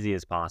as easy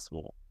as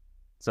possible.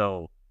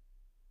 So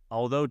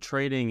although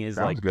trading is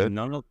Sounds good.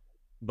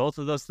 Both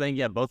of those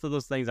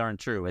things aren't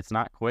true. It's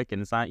not quick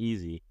and it's not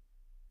easy.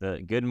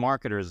 The good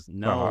marketers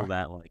know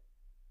that, like,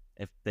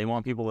 if they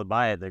want people to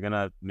buy it, they're going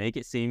to make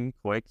it seem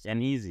quick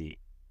and easy.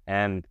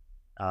 And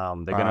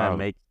they're going to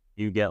make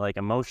you get like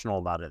emotional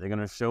about it. They're going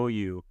to show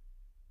you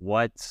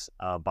what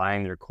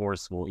buying their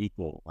course will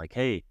equal. Like,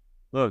 hey,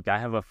 look, I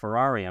have a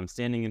Ferrari. I'm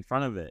standing in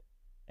front of it.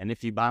 And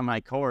if you buy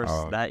my course,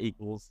 that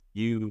equals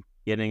you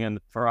getting a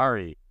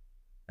Ferrari.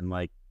 And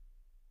like,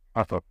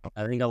 I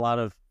think a lot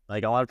of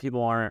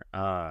people aren't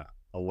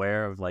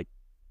aware of like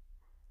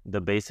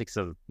the basics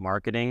of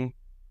marketing,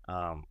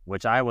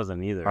 which I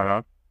wasn't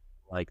either.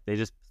 Like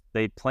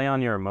they play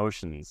on your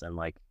emotions and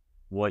like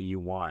what you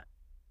want.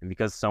 And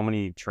because so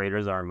many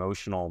traders are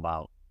emotional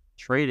about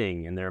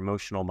trading and they're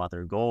emotional about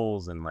their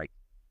goals, and like,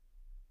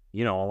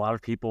 a lot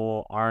of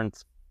people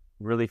aren't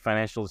really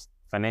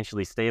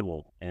financially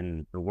stable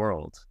in the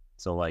world.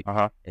 So like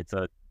it's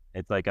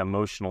like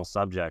emotional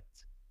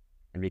subject.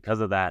 And because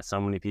of that, so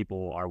many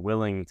people are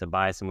willing to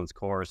buy someone's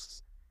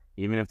course,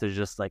 even if there's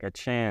just like a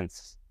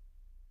chance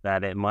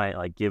that it might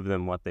like give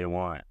them what they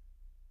want.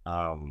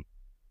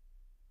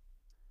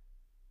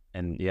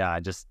 And yeah,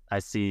 I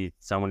see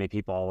so many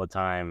people all the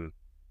time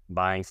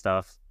buying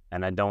stuff,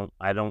 and I don't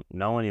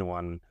know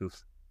anyone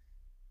who's,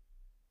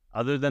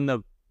 other than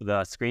the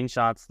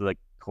screenshots the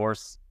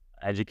course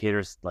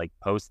educators like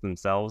post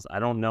themselves, I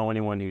don't know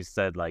anyone who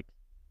said like,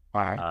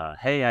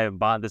 hey, I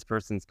bought this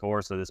person's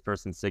course or this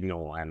person's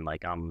signal and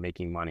like I'm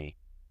making money.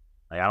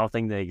 Like, I don't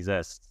think they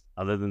exist,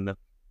 other than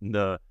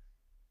the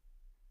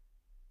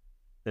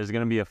there's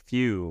gonna be a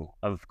few,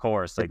 of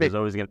course. Like there's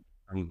always gonna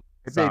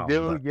if they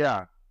do,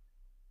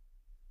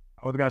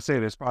 I was gonna say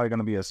there's probably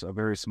gonna be a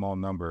very small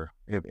number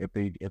if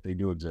they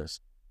do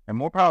exist, and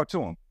more power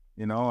to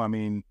them. I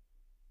mean,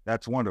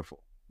 that's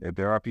wonderful. If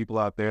there are people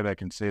out there that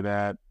can say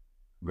that,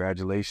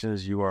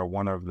 congratulations, you are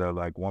one of the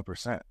like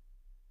 1%.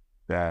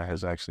 that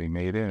has actually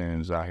made it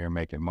and is out here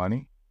making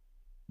money.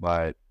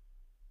 But,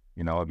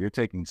 you know, if you're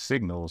taking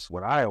signals,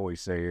 what I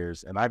always say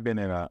is, and I've been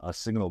in a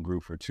signal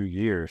group for 2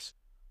 years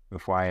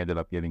before I ended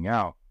up getting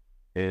out,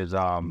 is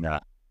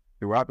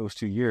throughout those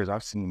 2 years,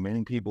 I've seen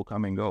many people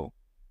come and go.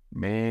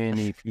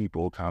 Many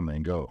people come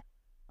and go.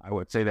 I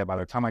would say that by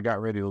the time I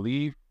got ready to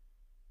leave,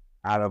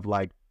 out of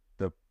like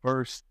the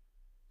first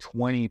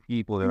 20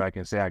 people that I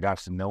can say I got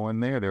to know in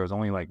there, there was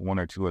only like 1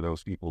 or 2 of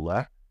those people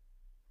left.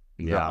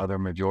 The other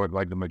majority,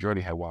 like the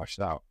majority had washed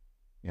out,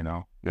 you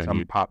know.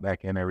 Some pop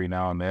back in every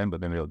now and then, but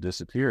then they'll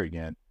disappear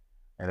again.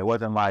 And it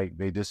wasn't like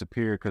they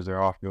disappeared because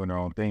they're off doing their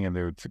own thing and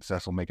they're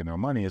successful making their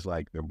money. It's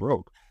like they're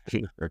broke.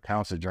 Their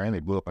accounts are drained. They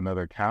blew up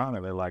another account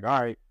and they're like,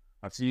 all right,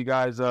 I'll see you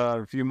guys in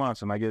a few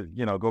months and I get,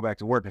 you know, go back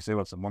to work and save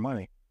up some more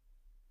money.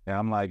 And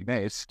I'm like,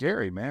 man, it's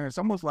scary, man. It's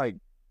almost like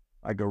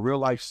a real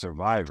life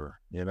survivor,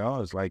 you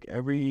know. It's like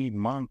every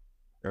month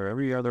or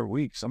every other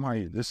week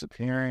somebody's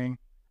disappearing.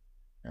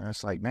 And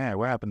it's like, man,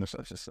 what happened to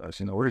such and such?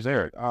 You know, where's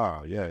Eric?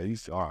 Oh, yeah,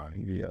 he's gone.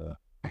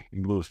 He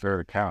blew his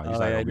favorite account. He's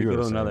not gonna be with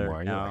us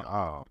anymore. You're like,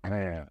 oh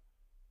man.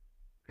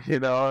 You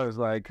know, it's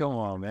like, come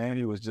on, man.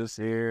 He was just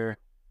here.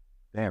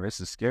 Damn, this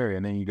is scary.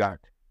 And then you got,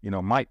 you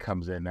know, Mike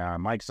comes in now.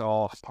 And Mike's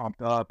all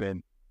pumped up,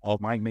 and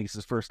Mike makes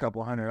his first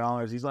couple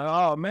 $100. He's like,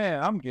 oh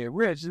man, I'm getting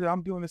rich.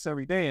 I'm doing this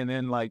every day. And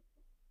then like,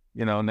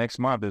 you know, next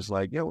month it's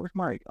like, yo, where's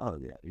Mike? Oh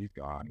yeah, he's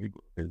gone. He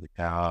blew his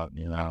account.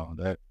 You know,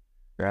 that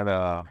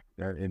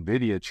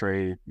NVIDIA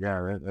trade,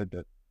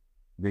 that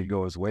didn't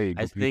go his way.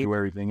 He threw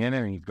everything in it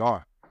and he's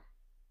gone.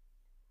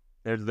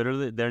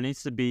 There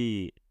needs to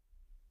be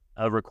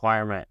a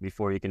requirement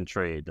before you can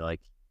trade.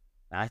 Like,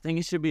 I think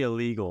it should be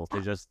illegal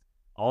to just,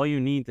 all you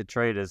need to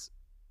trade is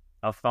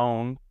a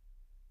phone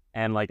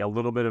and like a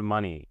little bit of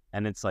money.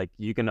 And it's like,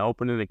 you can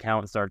open an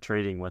account and start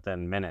trading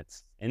within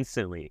minutes,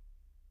 instantly,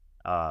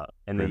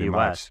 in the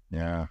US.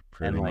 Yeah,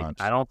 pretty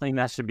much. I don't think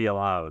that should be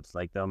allowed.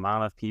 Like the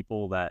amount of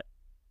people that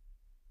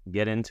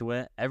get into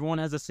it, everyone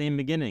has the same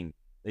beginning.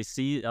 They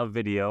see a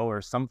video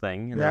or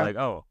something and they're like,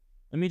 oh,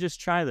 let me just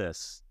try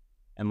this.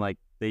 And like,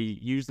 they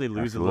usually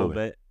lose a little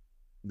bit.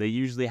 They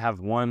usually have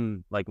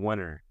one like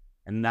winner,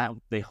 and that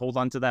they hold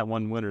on to that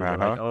one winner. They're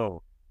like,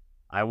 oh,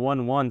 I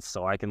won once,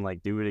 so I can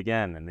like do it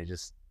again. And they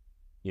just,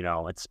 you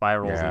know, it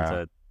spirals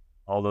into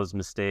all those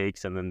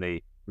mistakes. And then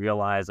they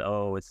realize,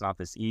 oh, it's not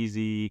this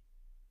easy.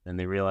 Then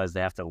they realize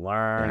they have to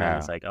learn. And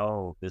it's like,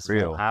 oh, this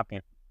will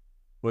happen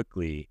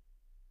quickly.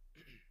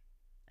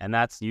 And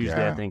that's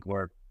usually, I think,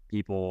 where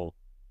people,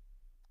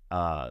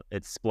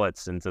 it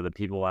splits into the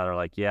people that are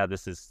like, yeah,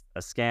 this is a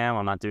scam,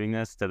 I'm not doing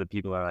this, to the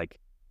people that are like,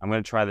 I'm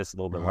going to try this a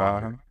little bit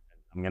longer.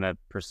 I'm going to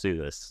pursue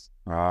this.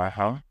 I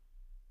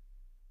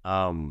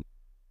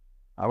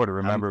would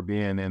remember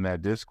being in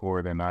that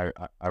Discord, and I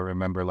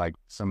remember like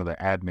some of the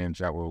admins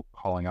that were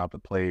calling out the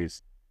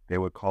plays, they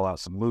would call out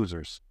some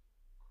losers.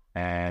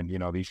 And, you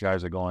know, these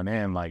guys are going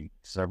in like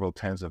several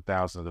tens of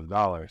thousands of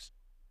dollars.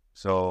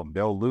 So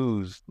they'll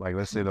lose, like,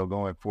 let's say they'll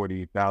go in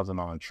 40,000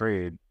 on a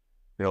trade,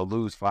 they'll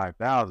lose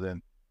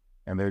 5,000,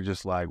 and they're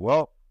just like,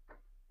 well,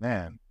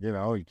 man, you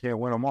know, you can't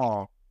win them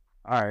all.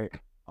 All right,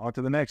 on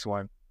to the next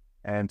one.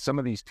 And some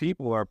of these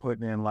people are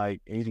putting in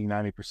like 80,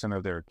 90%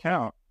 of their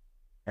account,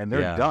 and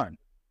they're done.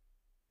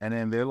 And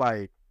then they're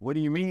like, what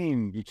do you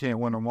mean you can't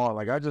win them all?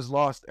 Like, I just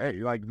lost,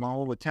 like, my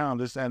whole account,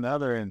 this, that, and the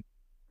other. And,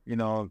 you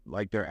know,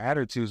 like, their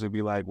attitudes would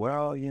be like,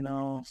 well, you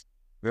know,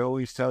 they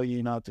always tell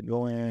you not to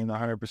go in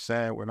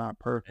 100%. We're not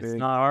perfect. It's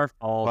not our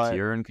fault.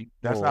 You're in control.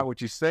 That's not what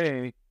you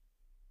say.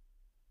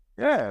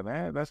 Yeah,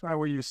 man. That's not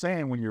what you're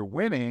saying when you're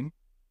winning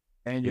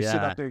and you're sitting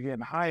up there getting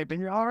hype and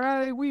you're all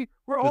right. We're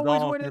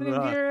always winning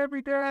in here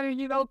every day.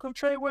 You know, come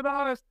trade with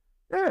us.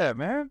 Yeah,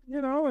 man.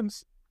 You know, and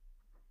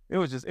it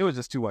was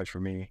just too much for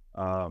me.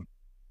 And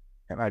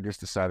I just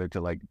decided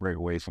to like break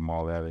away from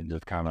all that and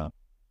just kind of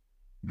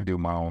do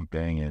my own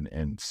thing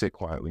and sit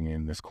quietly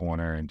in this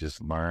corner and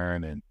just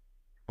learn and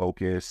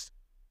focus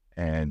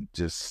and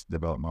just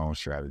develop my own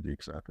strategy,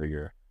 because I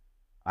figure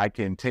I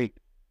can take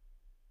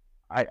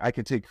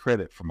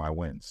credit for my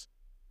wins.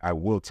 I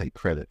will take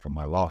credit for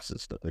my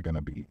losses, that they're going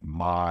to be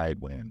my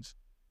wins,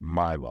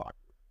 my luck.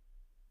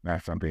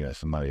 Not something that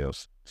somebody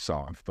else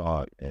saw and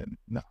thought, and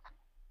no,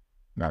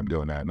 not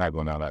doing that, not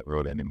going down that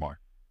road anymore.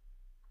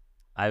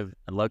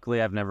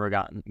 Luckily I've never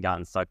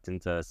gotten sucked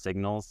into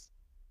signals.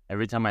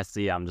 Every time I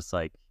see it, I'm just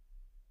like,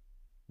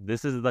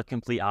 this is the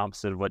complete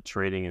opposite of what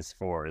trading is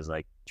for. Is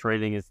like,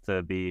 trading is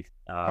to be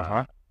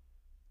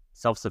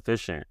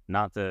self-sufficient,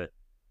 not to.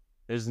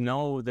 There's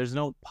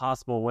no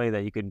possible way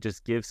that you could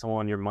just give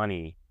someone your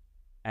money,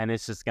 and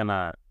it's just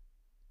gonna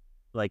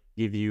like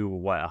give you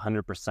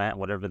 100%,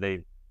 whatever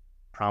they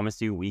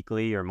promise you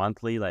weekly or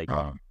monthly. Like,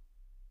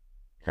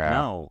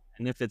 no.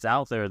 And if it's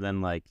out there,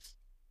 then like,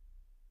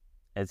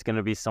 it's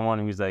gonna be someone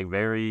who's like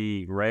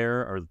very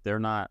rare, or they're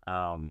not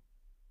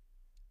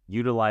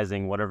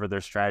utilizing whatever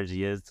their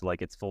strategy is to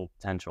like its full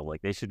potential.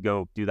 Like, they should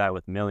go do that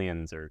with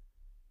millions, or,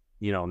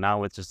 you know, now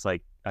with just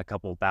like a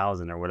couple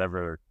thousand or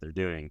whatever they're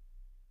doing.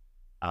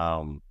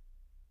 But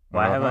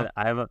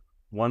I have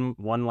one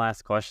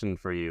last question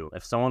for you.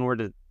 If someone were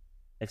to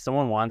if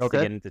someone wants to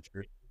Okay. get into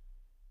trading,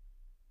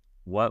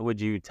 what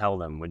would you tell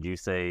them? Would you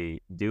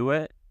say do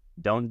it,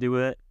 don't do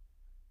it,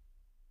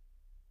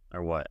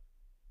 or what?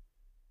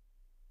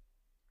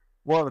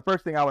 Well, the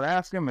first thing I would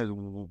ask them is,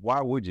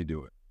 why would you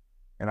do it?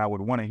 And I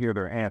would want to hear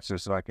their answer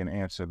so I can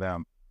answer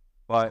them.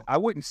 But I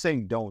wouldn't say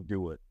don't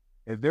do it.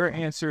 If their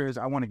answer is,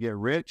 I want to get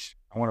rich,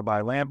 I want to buy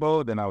a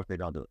Lambo, then I would say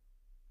don't do it.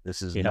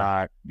 This is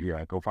not,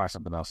 go find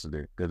something else to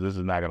do, because this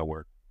is not going to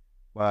work.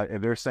 But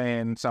if they're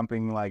saying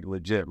something like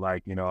legit,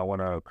 like, I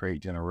want to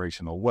create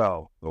generational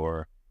wealth,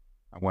 or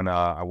I want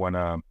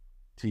to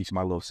teach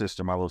my little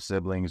sister, my little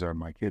siblings, or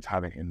my kids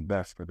how to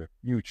invest for the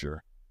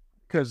future,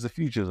 because the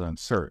future is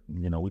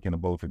uncertain. We can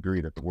both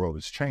agree that the world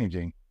is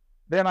changing.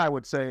 Then I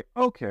would say,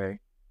 okay,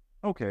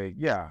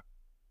 yeah,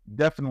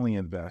 definitely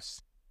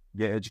invest.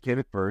 Get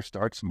educated first,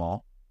 start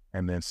small,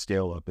 and then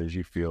scale up as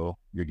you feel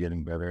you're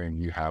getting better and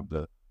you have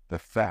the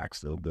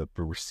facts, the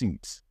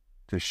receipts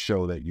to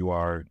show that you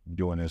are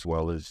doing as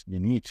well as you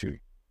need to.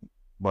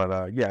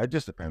 But yeah, it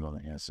just depends on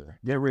the answer.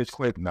 Get rich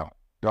quick? No,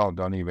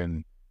 don't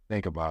even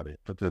think about it.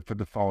 Put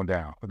the phone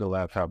down, put the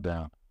laptop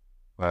down.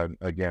 But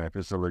again, if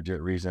it's a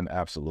legit reason,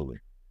 absolutely.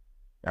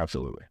 That's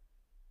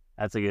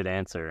a good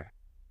answer.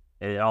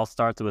 It all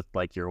starts with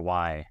like your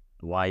why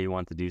you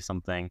want to do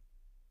something.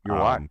 Your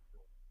why.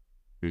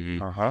 Mm-hmm.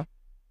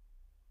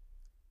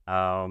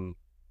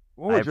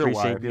 What was your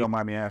why, if you don't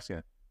mind me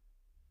asking?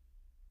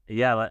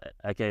 Yeah.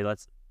 Okay.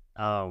 Let's.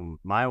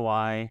 My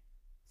why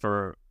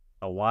for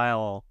a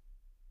while.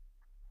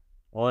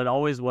 Well, it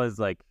always was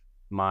like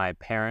my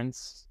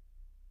parents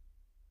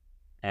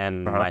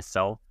and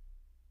myself.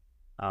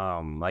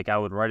 Like I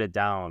would write it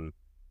down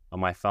on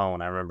my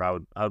phone. I remember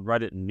I would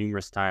write it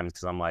numerous times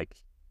because I'm like,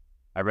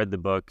 I read the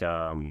book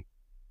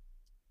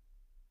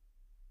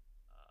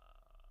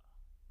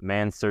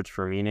Man's Search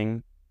for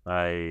Meaning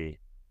by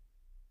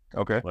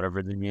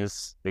whatever the name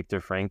is,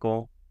 Viktor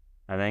Frankl,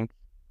 I think.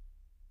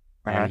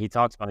 And he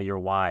talks about your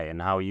why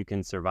and how you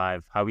can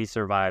survive, how he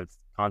survived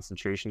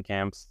concentration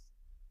camps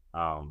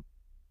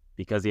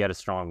because he had a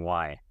strong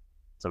why.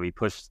 So he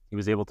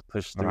was able to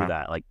push through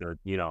that, like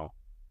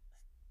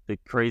the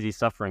crazy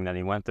suffering that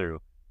he went through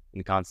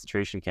in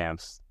concentration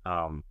camps.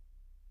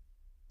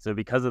 So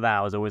because of that,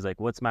 I was always like,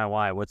 what's my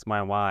why? What's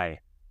my why?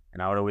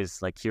 And I would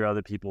always like hear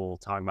other people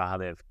talking about how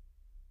they've,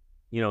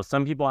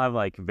 some people have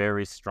like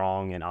very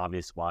strong and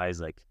obvious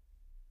whys. Like,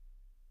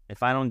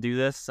 if I don't do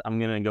this, I'm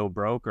going to go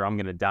broke or I'm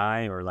going to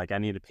die, or like I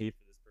need to pay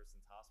for this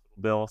person's hospital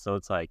bill. So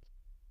it's like,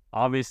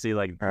 obviously,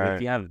 like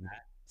if you have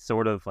that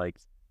sort of like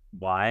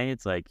why,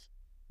 it's like,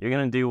 you're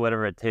going to do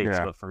whatever it takes.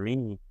 But for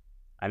me,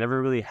 I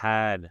never really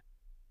had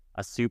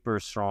a super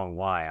strong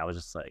why. I was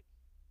just like,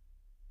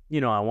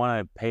 I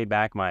want to pay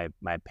back my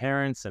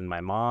parents and my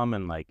mom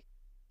and like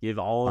give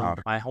all of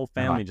my whole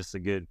family just a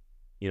good,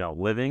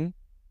 living,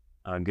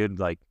 a good,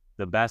 like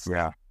the best,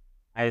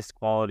 highest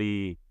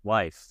quality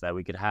life that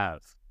we could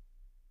have.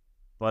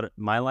 But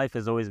my life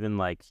has always been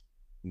like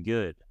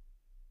good.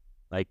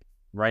 Like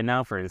right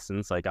now, for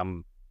instance, like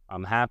I'm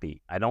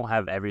happy. I don't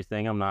have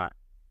everything. I'm not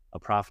a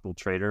profitable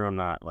trader. I'm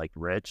not like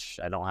rich.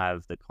 I don't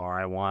have the car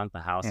I want,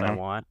 the house I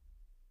want.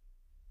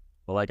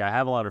 But like I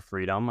have a lot of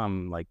freedom.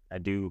 I'm like, I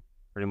do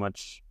pretty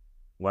much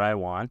what I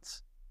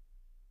want.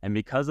 And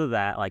because of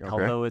that, like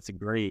although it's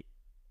great,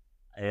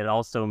 it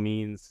also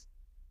means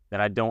that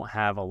I don't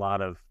have a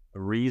lot of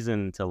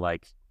reason to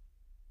like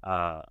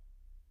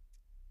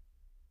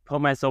put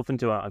myself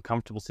into a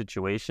comfortable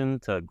situation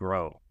to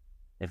grow,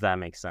 if that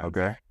makes sense.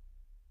 Okay.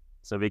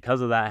 So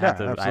because of that, I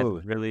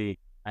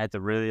had to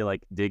really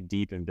like dig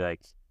deep and be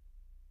like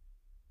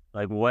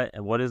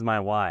what is my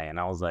why? And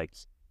I was like,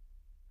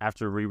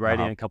 after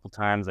rewriting it a couple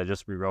times, I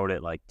just rewrote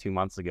it like 2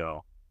 months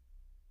ago.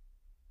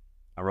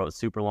 I wrote a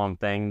super long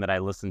thing that I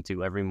listened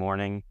to every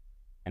morning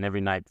and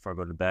every night before I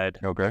go to bed.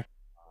 Okay.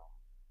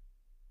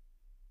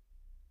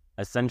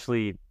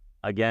 Essentially,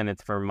 again,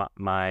 it's for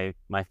my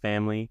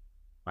family,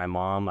 my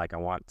mom. Like I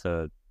want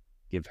to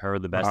give her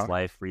the best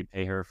life,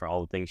 repay her for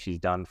all the things she's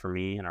done for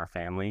me and our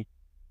family,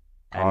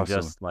 and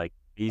just like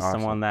be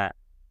someone that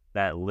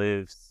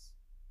lives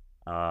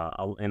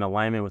in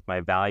alignment with my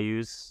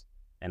values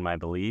and my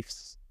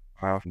beliefs.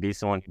 Be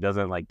someone who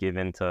doesn't like give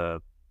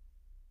into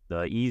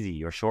the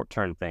easy or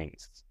short-term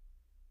things,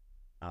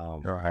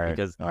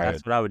 because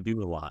that's what I would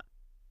do a lot,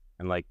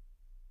 and like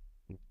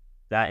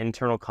that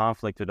internal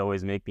conflict would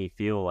always make me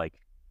feel like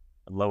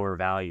a lower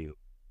value.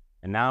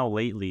 And now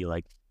lately,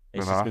 like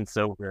it's just been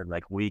so weird.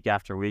 Like week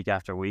after week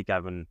after week,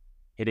 I've been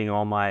hitting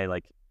all my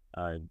like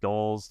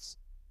goals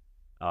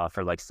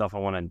for like stuff I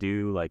want to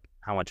do, like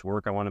how much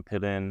work I want to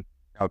put in.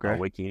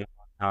 Waking up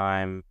on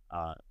time,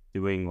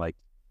 doing like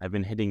I've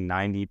been hitting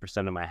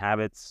 90% of my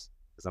habits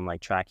because I'm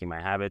like tracking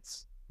my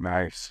habits.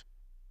 Nice.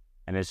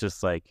 And it's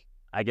just like,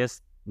 I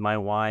guess my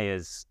why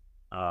is,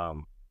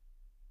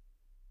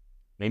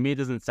 maybe it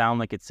doesn't sound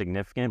like it's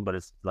significant, but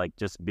it's like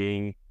just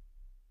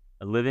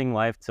living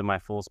life to my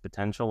fullest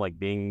potential, like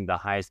being the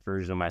highest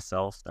version of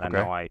myself that I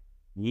know I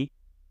need.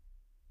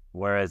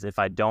 Whereas if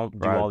I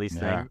don't do all these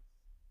things,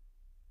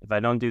 if I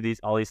don't do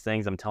all these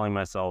things, I'm telling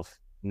myself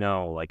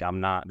no, like I'm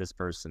not this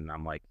person.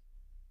 I'm like,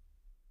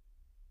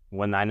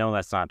 when I know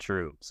that's not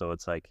true. So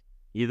it's like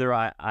either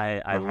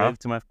I live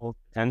to my full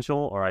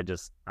potential or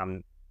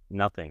I'm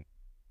nothing,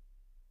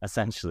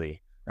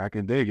 essentially. I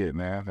can dig it,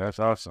 man. That's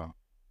awesome.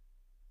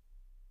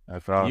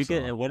 That's awesome. You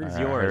can, what is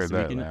yours?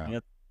 So we can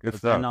Good depend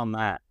stuff. on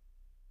that.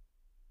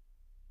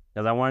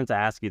 Because I wanted to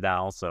ask you that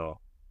also.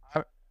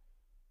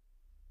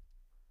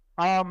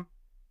 Time,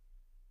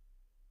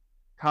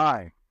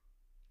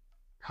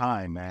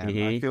 man.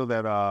 I feel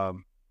that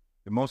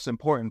the most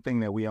important thing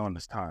that we own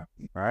is time,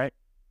 right?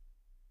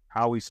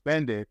 How we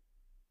spend it,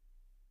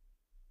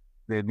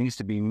 there needs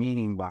to be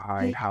meaning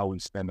behind how we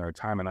spend our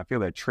time. And I feel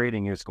that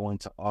trading is going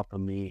to offer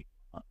me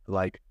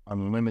like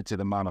unlimited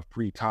amount of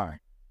free time.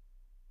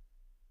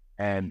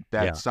 And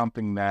that's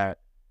something that,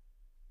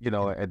 you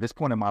know, at this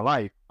point in my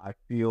life, I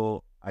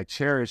feel I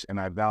cherish and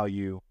I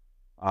value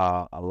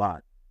a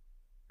lot.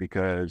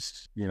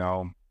 Because, you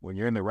know, when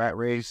you're in the rat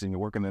race and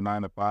you're working the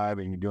 9 to 5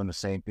 and you're doing the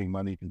same thing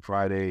Monday through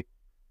Friday,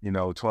 you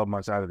know, 12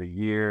 months out of the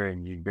year,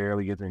 and you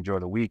barely get to enjoy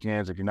the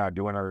weekends if you're not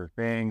doing other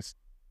things,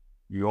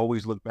 you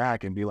always look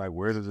back and be like,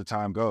 where does the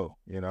time go?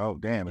 You know,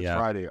 damn, it's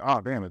Friday.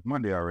 Oh, damn, it's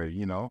Monday already,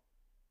 you know.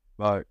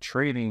 But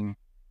trading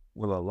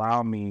will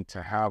allow me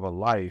to have a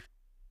life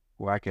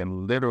where I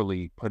can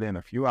literally put in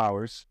a few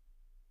hours,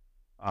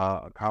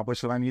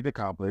 accomplish what I need to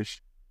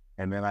accomplish,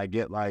 and then I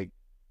get like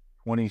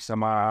 20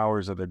 some odd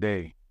hours of the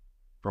day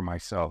for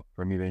myself,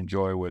 for me to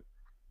enjoy with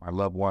my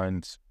loved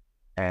ones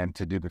and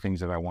to do the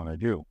things that I want to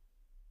do.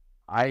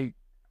 I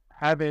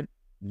haven't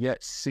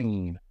yet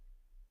seen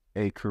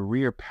a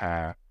career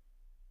path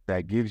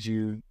that gives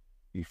you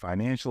the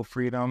financial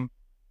freedom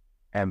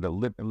and the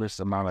limitless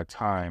amount of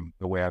time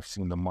the way I've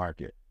seen the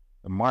market.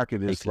 The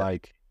market is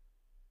like,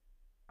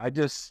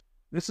 this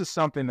is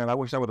something that I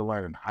wish I would have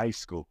learned in high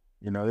school.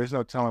 You know, there's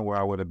no telling where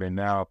I would have been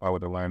now if I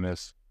would have learned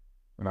this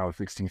when I was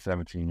 16,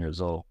 17 years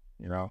old,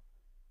 you know.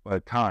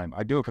 But time,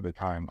 I do it for the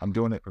time. I'm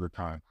doing it for the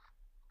time.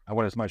 I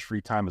want as much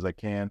free time as I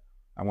can.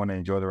 I want to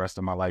enjoy the rest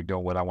of my life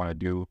doing what I want to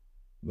do,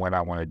 when I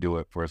want to do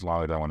it, for as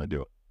long as I want to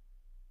do it.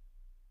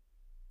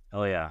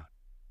 Oh yeah,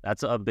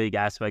 that's a big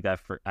aspect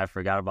I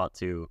forgot about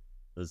too.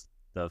 Is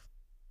the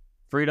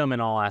freedom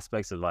in all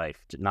aspects of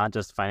life, not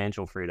just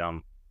financial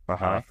freedom,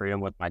 freedom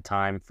with my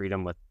time,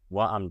 freedom with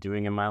what I'm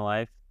doing in my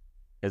life.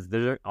 Because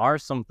there are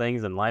some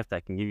things in life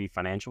that can give you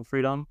financial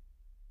freedom,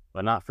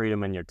 but not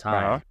freedom in your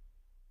time.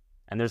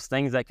 And there's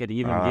things that could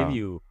even give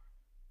you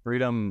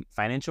freedom,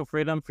 financial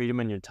freedom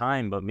in your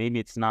time, but maybe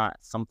it's not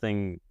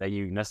something that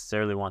you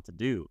necessarily want to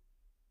do.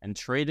 And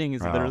trading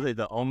is literally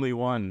the only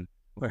one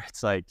where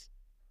it's like,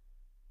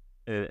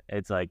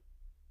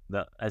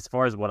 as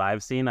far as what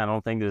I've seen, I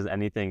don't think there's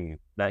anything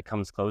that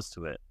comes close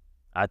to it.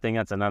 I think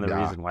that's another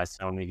reason why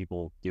so many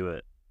people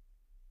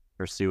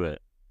pursue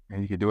it.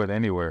 And you can do it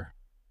anywhere.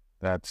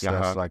 That's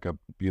like a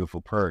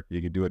beautiful perk.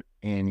 You can do it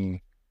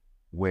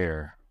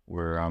anywhere.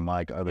 Where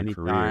unlike other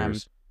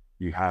careers,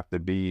 you have to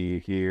be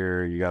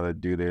here. You got to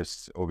do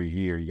this over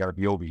here. You got to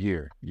be over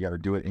here. You got to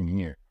do it in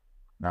here.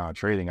 Now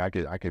trading, I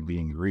could be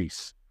in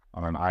Greece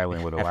on an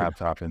island with a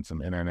laptop and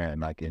some internet,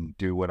 and I can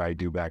do what I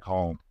do back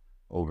home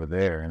over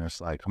there. And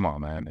it's like, come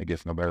on, man, it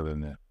gets no better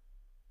than that.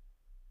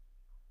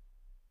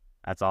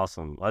 That's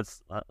awesome.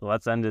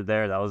 Let's end it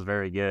there. That was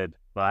very good.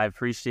 But I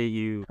appreciate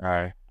you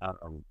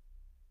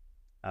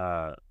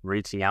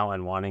reaching out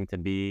and wanting to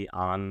be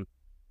on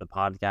the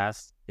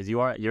podcast, because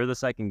you're the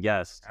second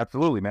guest.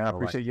 Absolutely, man. I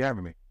appreciate you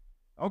having me.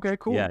 Okay,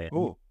 cool. Yeah,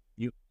 cool.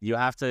 You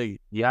have to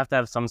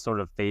have some sort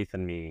of faith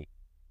in me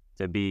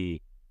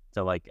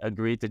to like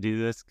agree to do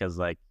this, because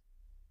like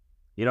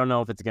you don't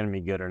know if it's gonna be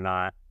good or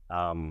not.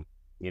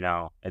 You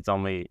know, it's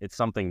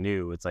something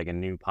new. It's like a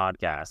new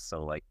podcast,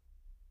 so like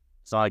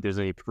it's not like there's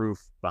any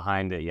proof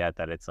behind it yet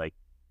that it's like,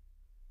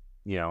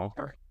 you know,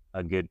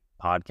 a good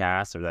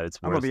podcast or that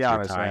it's worth I'm gonna be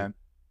honest, your time. man.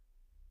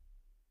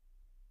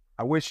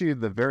 I wish you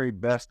the very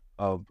best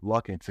of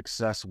luck and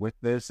success with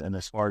this, and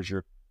as far as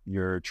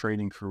your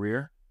trading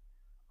career.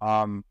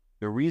 The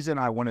reason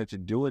I wanted to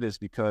do it is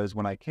because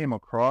when I came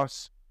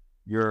across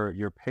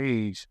your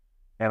page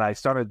and I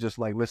started just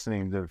like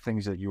listening to the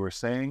things that you were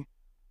saying,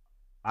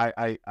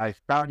 I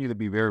found you to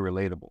be very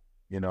relatable.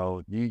 You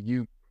know,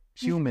 you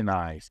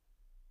humanize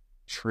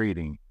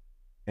trading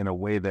in a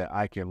way that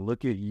I can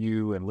look at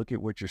you and look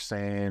at what you're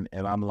saying,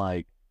 and I'm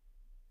like,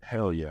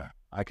 hell yeah,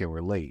 I can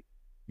relate.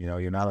 You know,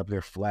 you're not up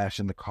there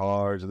flashing the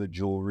cars or the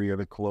jewelry or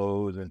the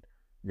clothes, and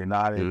you're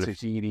not in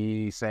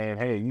Tahiti saying,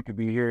 hey, you could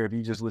be here if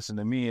you just listen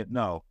to me.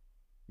 No,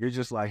 you're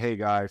just like, hey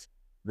guys,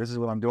 this is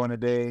what I'm doing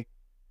today.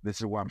 This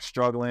is where I'm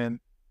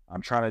struggling.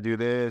 I'm trying to do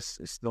this.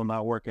 It's still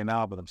not working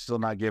out, but I'm still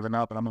not giving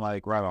up. And I'm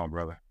like, right on,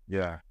 brother.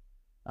 Yeah,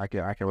 I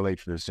can relate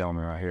to this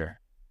gentleman right here.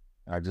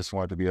 I just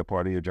wanted to be a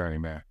part of your journey,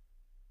 man.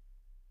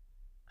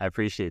 I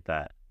appreciate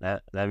that.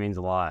 That means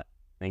a lot.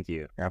 Thank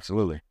you.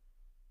 Absolutely.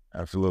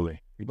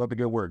 Absolutely. Keep up the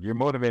good work. You're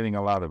motivating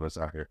a lot of us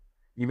out here.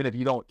 Even if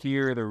you don't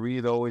hear it or read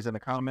it always in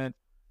the comment,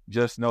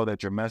 just know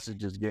that your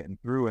message is getting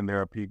through, and there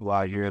are people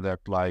out here that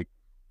like,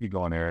 keep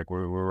going, Eric.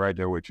 We're right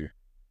there with you.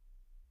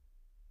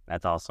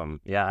 That's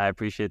awesome. Yeah, I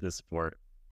appreciate the support.